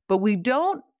 but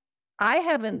I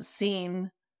haven't seen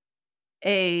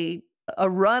a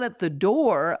run at the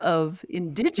door of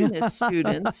indigenous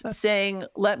students saying,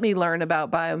 let me learn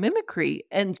about biomimicry.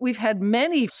 And we've had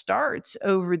many starts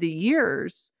over the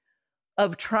years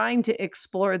of trying to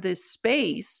explore this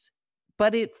space,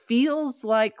 but it feels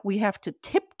like we have to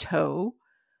tiptoe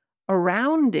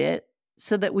around it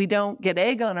so that we don't get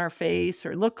egg on our face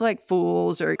or look like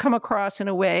fools or come across in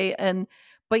a way.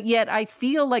 But yet I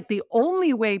feel like the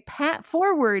only way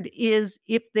forward is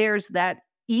if there's that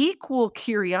equal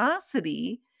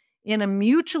curiosity in a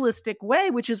mutualistic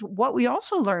way, which is what we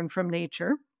also learn from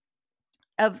nature,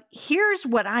 of here's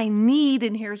what I need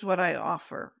and here's what I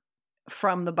offer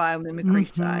from the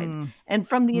biomimicry side. And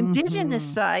from the indigenous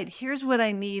side, here's what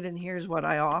I need and here's what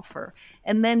I offer.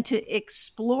 And then to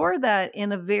explore that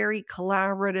in a very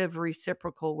collaborative,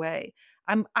 reciprocal way.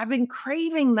 I've been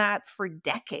craving that for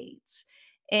decades.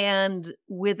 And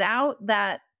without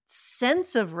that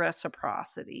sense of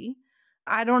reciprocity,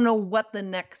 I don't know what the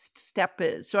next step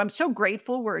is. So I'm so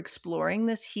grateful we're exploring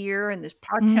this here in this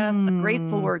podcast. I'm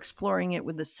grateful we're exploring it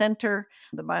with the center,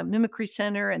 the Biomimicry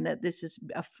Center, and that this is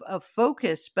a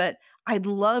focus. But I'd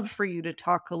love for you to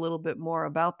talk a little bit more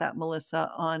about that,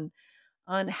 Melissa, on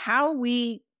how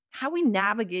we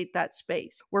navigate that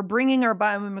space. We're bringing our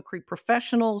biomimicry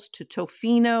professionals to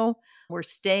Tofino. We're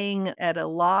staying at a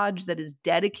lodge that is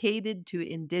dedicated to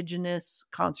indigenous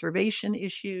conservation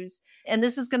issues. And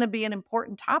this is going to be an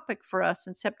important topic for us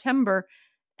in September.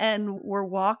 And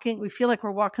we feel like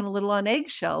we're walking a little on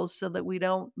eggshells so that we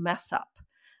don't mess up.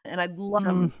 And I'd love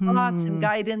some thoughts and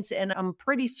guidance. And I'm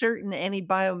pretty certain any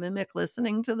biomimic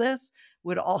listening to this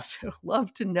would also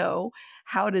love to know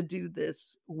how to do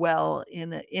this well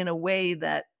in a way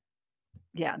that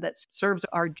serves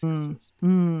our justice.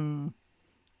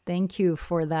 Thank you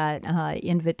for that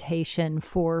invitation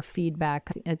for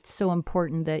feedback. It's so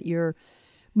important that you're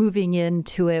moving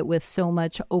into it with so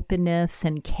much openness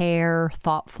and care,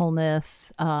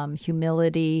 thoughtfulness,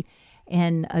 humility,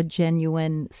 and a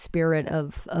genuine spirit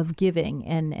of giving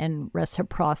and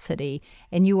reciprocity.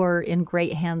 And you are in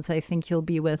great hands. I think you'll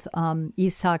be with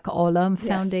Isaac Olam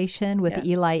Foundation with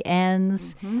Eli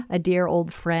Enns, a dear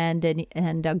old friend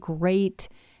and a great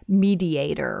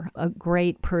mediator, a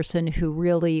great person who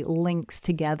really links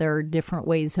together different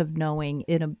ways of knowing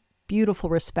in a beautiful,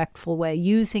 respectful way,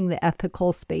 using the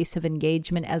ethical space of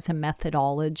engagement as a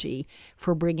methodology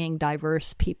for bringing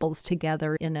diverse peoples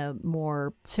together in a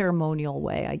more ceremonial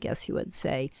way, I guess you would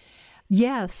say.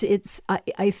 Yes,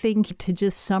 I think to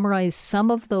just summarize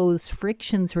some of those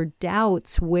frictions or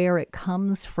doubts, where it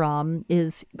comes from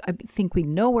is, I think we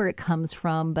know where it comes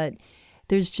from, but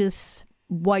there's just,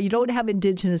 why you don't have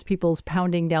Indigenous peoples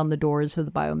pounding down the doors of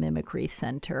the Biomimicry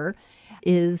Center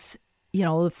is,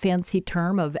 the fancy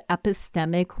term of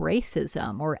epistemic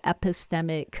racism or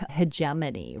epistemic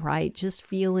hegemony, right? Just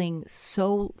feeling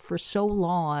for so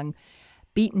long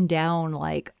beaten down,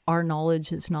 like our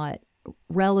knowledge is not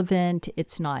relevant,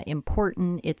 it's not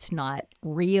important, it's not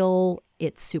real,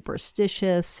 it's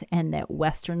superstitious, and that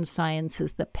Western science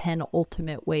is the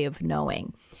penultimate way of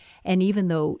knowing. And even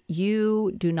though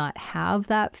you do not have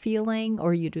that feeling,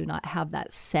 or you do not have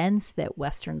that sense that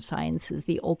Western science is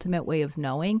the ultimate way of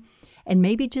knowing, and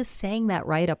maybe just saying that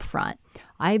right up front.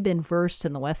 I've been versed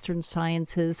in the Western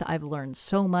sciences. I've learned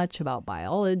so much about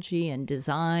biology and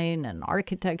design and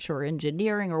architecture or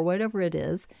engineering or whatever it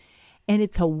is. And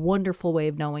it's a wonderful way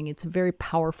of knowing. It's a very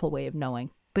powerful way of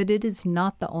knowing. But it is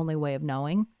not the only way of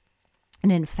knowing.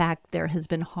 And in fact, there has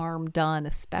been harm done,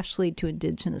 especially to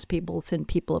Indigenous peoples and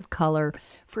people of color,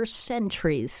 for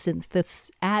centuries since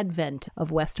this advent of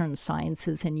Western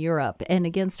sciences in Europe, and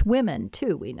against women,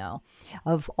 too, we know,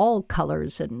 of all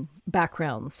colors and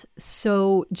backgrounds.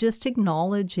 So just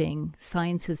acknowledging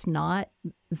science is not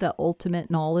the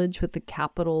ultimate knowledge with the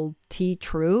capital T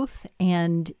truth,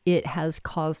 and it has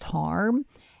caused harm.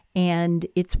 And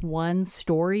it's one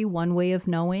story, one way of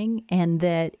knowing, and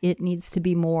that it needs to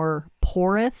be more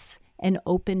porous and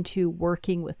open to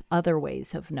working with other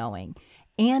ways of knowing.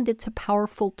 And it's a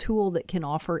powerful tool that can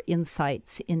offer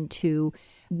insights into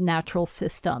natural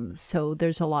systems. So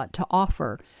there's a lot to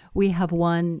offer. We have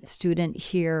one student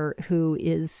here who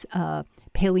is a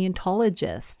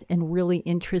paleontologist and really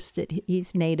interested,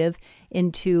 he's native,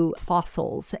 into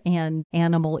fossils and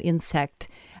animal insect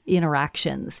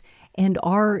interactions. And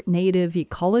our native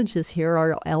ecologists here,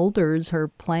 our elders, our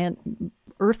plant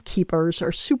earth keepers,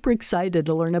 are super excited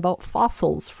to learn about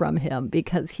fossils from him,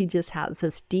 because he just has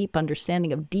this deep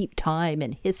understanding of deep time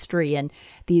and history and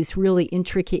these really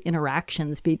intricate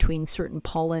interactions between certain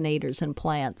pollinators and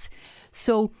plants.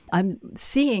 So I'm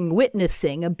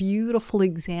witnessing a beautiful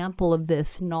example of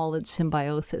this knowledge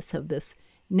symbiosis of this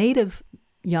native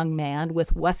young man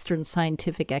with Western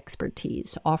scientific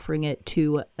expertise, offering it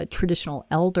to a traditional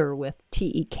elder with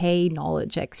TEK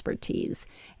knowledge expertise.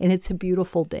 And it's a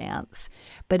beautiful dance,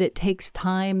 but it takes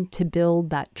time to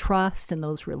build that trust and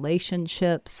those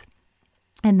relationships.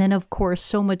 And then, of course,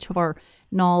 so much of our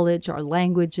knowledge, our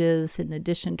languages, in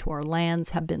addition to our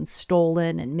lands, have been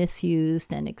stolen and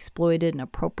misused and exploited and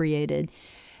appropriated,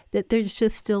 that there's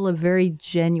just still a very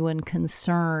genuine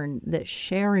concern that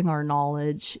sharing our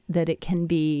knowledge, that it can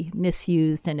be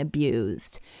misused and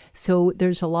abused. So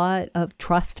there's a lot of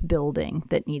trust building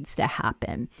that needs to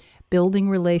happen. Building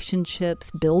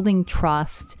relationships, building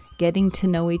trust, getting to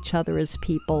know each other as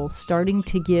people, starting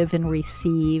to give and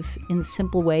receive in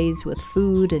simple ways with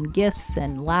food and gifts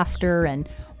and laughter and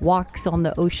walks on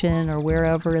the ocean or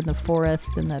wherever, in the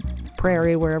forest, in the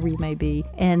prairie, wherever you may be.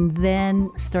 And then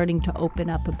starting to open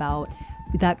up about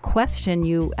that question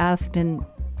you asked. And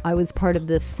I was part of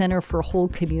the Center for Whole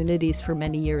Communities for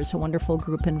many years, a wonderful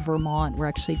group in Vermont where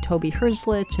actually Toby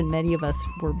Herzlich and many of us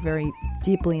were very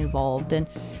deeply involved. And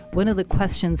one of the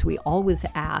questions we always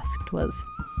asked was,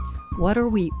 what are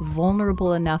we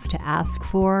vulnerable enough to ask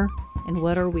for, and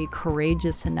what are we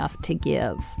courageous enough to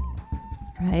give?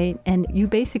 Right? And you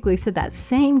basically said that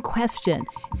same question.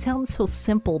 It sounds so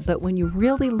simple, but when you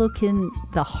really look in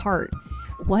the heart,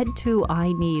 what do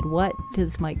I need? What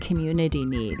does my community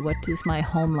need? What does my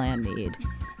homeland need?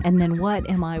 And then what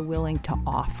am I willing to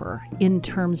offer in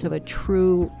terms of a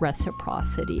true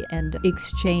reciprocity and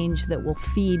exchange that will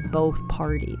feed both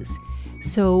parties?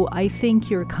 So I think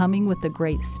you're coming with a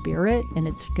great spirit, and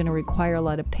it's going to require a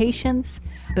lot of patience.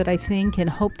 But I think and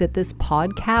hope that this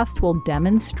podcast will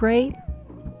demonstrate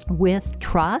with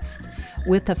trust,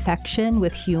 with affection,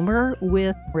 with humor,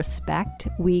 with respect,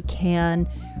 we can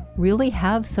really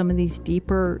have some of these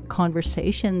deeper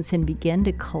conversations and begin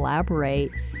to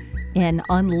collaborate and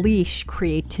unleash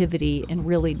creativity in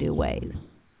really new ways.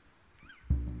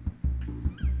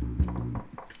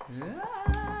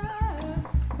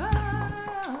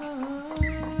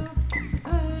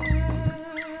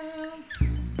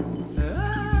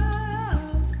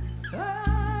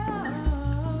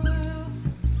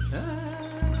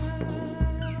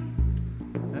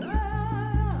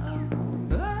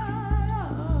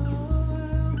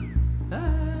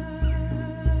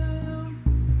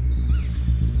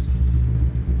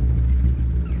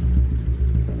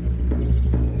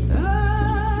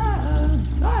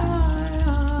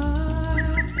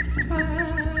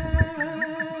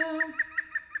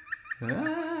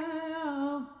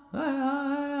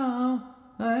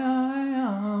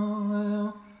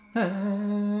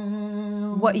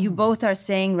 What you both are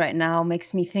saying right now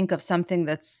makes me think of something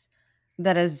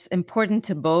that is important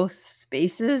to both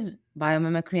spaces,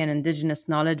 biomimicry and indigenous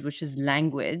knowledge, which is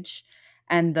language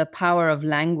and the power of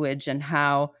language, and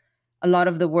how a lot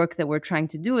of the work that we're trying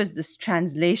to do is this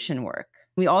translation work.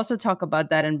 We also talk about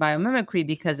that in biomimicry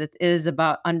because it is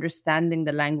about understanding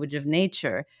the language of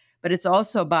nature, but it's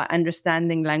also about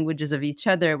understanding languages of each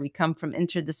other. We come from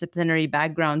interdisciplinary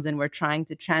backgrounds and we're trying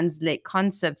to translate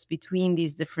concepts between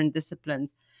these different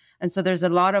disciplines. And so there's a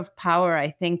lot of power,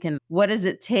 I think, in what does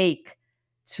it take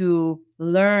to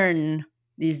learn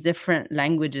these different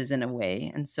languages in a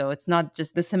way. And so it's not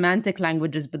just the semantic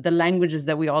languages, but the languages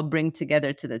that we all bring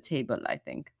together to the table, I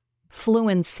think.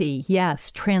 Fluency, yes,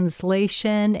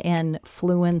 translation and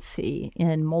fluency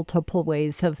in multiple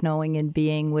ways of knowing and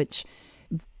being, which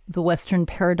the Western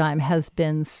paradigm has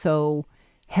been so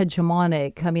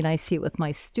hegemonic. I mean, I see it with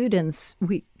my students.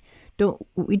 We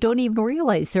don't even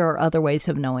realize there are other ways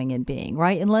of knowing and being,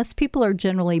 right? Unless people are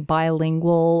generally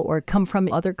bilingual or come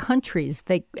from other countries,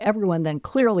 everyone then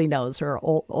clearly knows there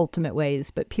are ultimate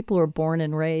ways. But people who are born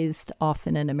and raised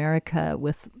often in America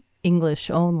with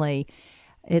English only,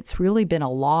 it's really been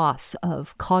a loss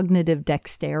of cognitive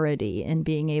dexterity in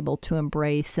being able to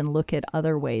embrace and look at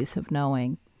other ways of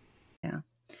knowing. Yeah.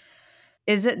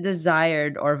 Is it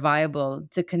desired or viable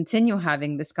to continue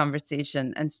having this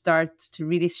conversation and start to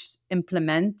really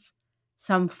implement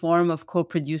some form of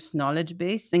co-produced knowledge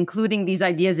base, including these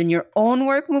ideas in your own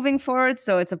work moving forward?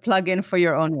 So it's a plug-in for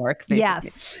your own work, basically.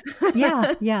 Yes.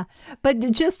 Yeah. But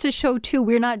just to show, too,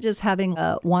 we're not just having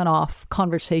a one-off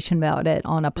conversation about it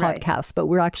on a podcast, right, but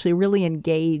we're actually really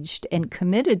engaged and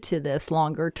committed to this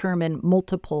longer term in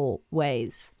multiple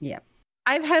ways. Yeah.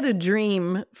 I've had a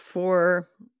dream for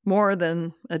more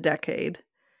than a decade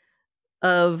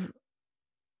of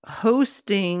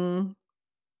hosting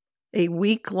a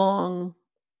week-long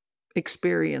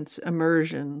experience,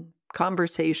 immersion,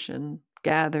 conversation,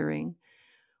 gathering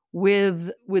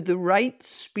with the right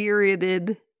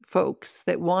spirited folks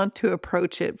that want to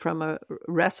approach it from a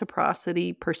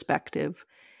reciprocity perspective,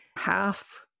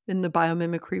 half in the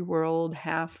biomimicry world,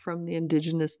 half from the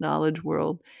indigenous knowledge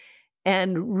world,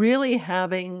 and really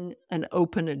having an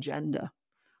open agenda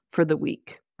for the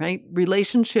week, right?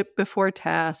 Relationship before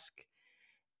task,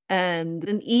 and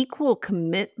an equal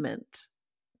commitment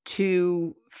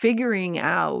to figuring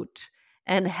out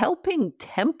and helping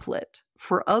template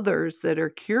for others that are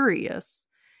curious,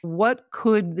 what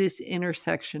could this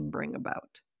intersection bring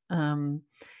about? And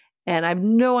I have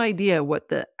no idea what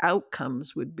the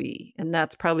outcomes would be. And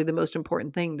that's probably the most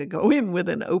important thing, to go in with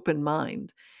an open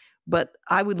mind. But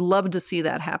I would love to see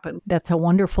that happen. That's a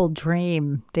wonderful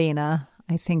dream, Dayna.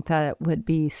 I think that would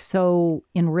be so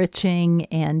enriching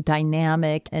and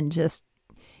dynamic and just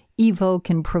evoke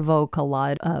and provoke a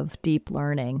lot of deep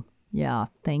learning. Yeah,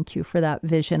 thank you for that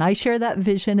vision. I share that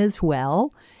vision as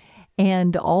well.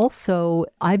 And also,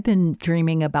 I've been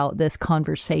dreaming about this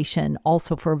conversation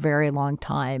also for a very long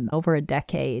time, over a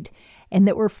decade. And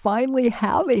that we're finally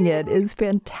having it is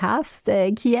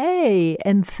fantastic. Yay.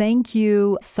 And thank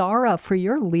you, Sarah, for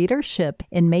your leadership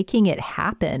in making it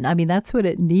happen. I mean, that's what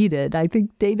it needed. I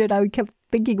think Dayna and I kept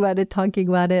thinking about it, talking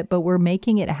about it, but we're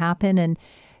making it happen. And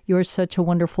you're such a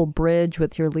wonderful bridge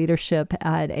with your leadership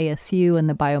at ASU and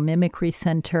the Biomimicry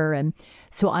Center. And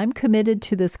so I'm committed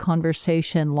to this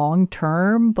conversation long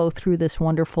term, both through this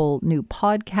wonderful new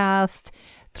podcast,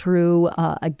 through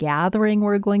a gathering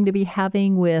we're going to be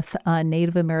having with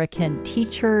Native American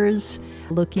teachers,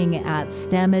 looking at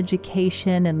STEM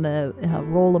education and the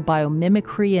role of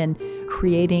biomimicry and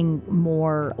creating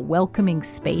more welcoming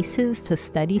spaces to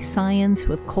study science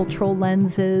with cultural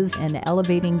lenses, and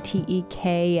elevating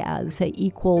TEK as an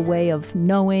equal way of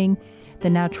knowing the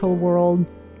natural world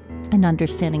and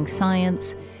understanding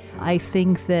science. I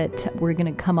think that we're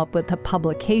going to come up with a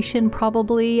publication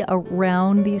probably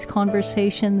around these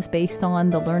conversations based on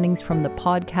the learnings from the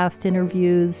podcast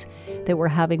interviews that we're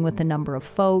having with a number of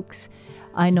folks.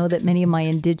 I know that many of my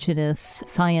Indigenous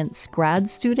science grad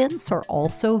students are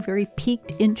also very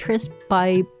piqued interest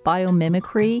by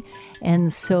biomimicry,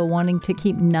 and so wanting to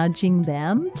keep nudging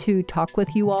them to talk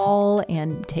with you all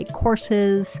and take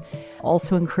courses.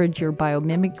 Also encourage your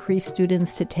biomimicry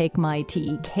students to take my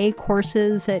TEK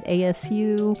courses at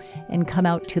ASU and come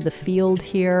out to the field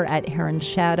here at Heron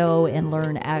Shadow and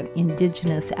learn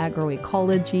Indigenous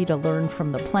agroecology, to learn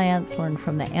from the plants, learn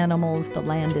from the animals, the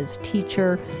land as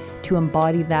teacher, to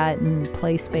embody that in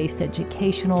place-based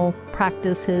educational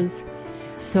practices.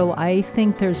 So I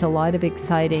think there's a lot of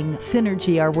exciting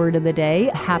synergy, our word of the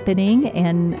day, happening,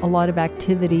 and a lot of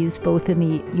activities both in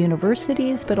the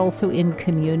universities but also in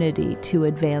community to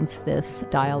advance this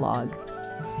dialogue.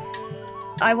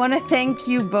 I want to thank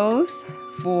you both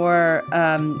for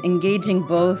engaging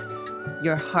both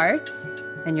your heart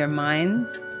and your mind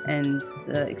and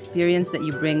the experience that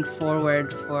you bring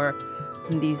forward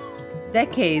from these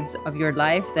decades of your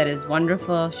life. That is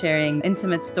wonderful, sharing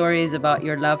intimate stories about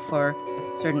your love for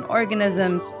certain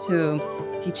organisms, to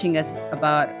teaching us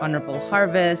about honorable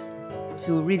harvest,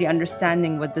 to really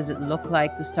understanding what does it look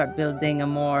like to start building a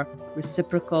more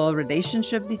reciprocal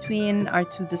relationship between our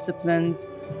two disciplines.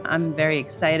 I'm very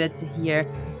excited to hear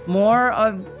more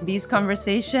of these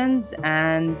conversations,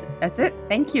 and that's it.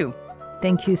 Thank you.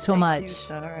 Thank you so much. Thank you,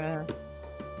 Sarah.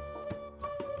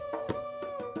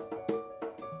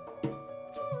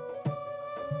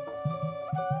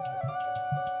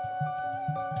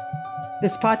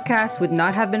 This podcast would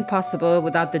not have been possible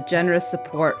without the generous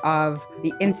support of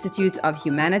the Institute of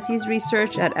Humanities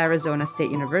Research at Arizona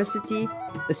State University,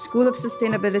 the School of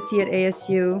Sustainability at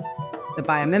ASU, the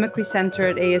Biomimicry Center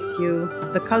at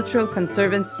ASU, the Cultural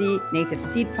Conservancy Native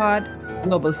Seed Pod,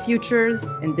 Global Futures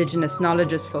Indigenous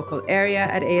Knowledge's Focal Area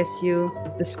at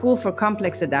ASU, the School for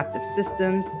Complex Adaptive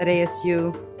Systems at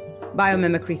ASU,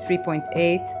 Biomimicry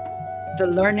 3.8, the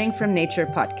Learning from Nature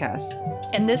podcast.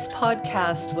 And this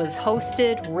podcast was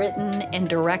hosted, written, and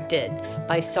directed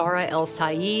by Sarah El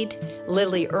Said,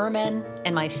 Lily Ehrman,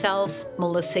 and myself,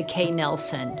 Melissa K.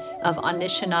 Nelson of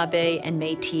Anishinaabe and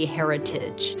Métis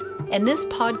heritage. And this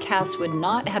podcast would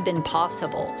not have been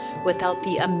possible without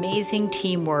the amazing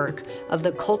teamwork of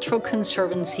the Cultural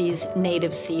Conservancy's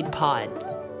Native Seed Pod.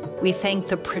 We thank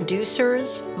the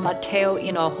producers, Mateo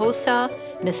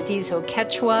Hinojosa, Mestizo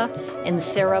Quechua, and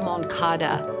Sarah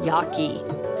Moncada, Yaqui.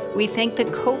 We thank the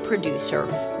co-producer,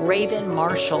 Raven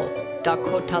Marshall,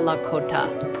 Dakota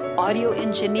Lakota. Audio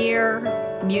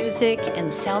engineer, music, and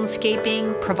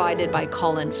soundscaping provided by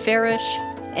Colin Farish,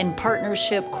 and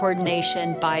partnership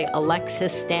coordination by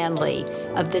Alexis Stanley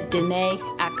of the Dene,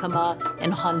 Acoma,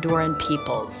 and Honduran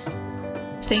peoples.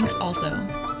 Thanks also,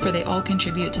 for they all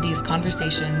contribute to these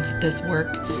conversations, this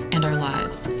work, and our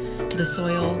lives. To the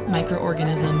soil,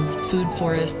 microorganisms, food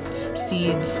forests,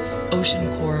 seeds, ocean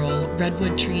coral,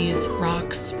 redwood trees,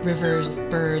 rocks, rivers,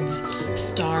 birds,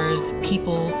 stars,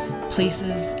 people,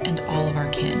 places, and all of our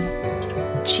kin.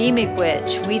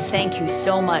 Chi-miigwech, we thank you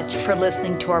so much for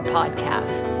listening to our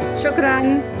podcast.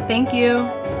 Shukran. Thank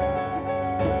you.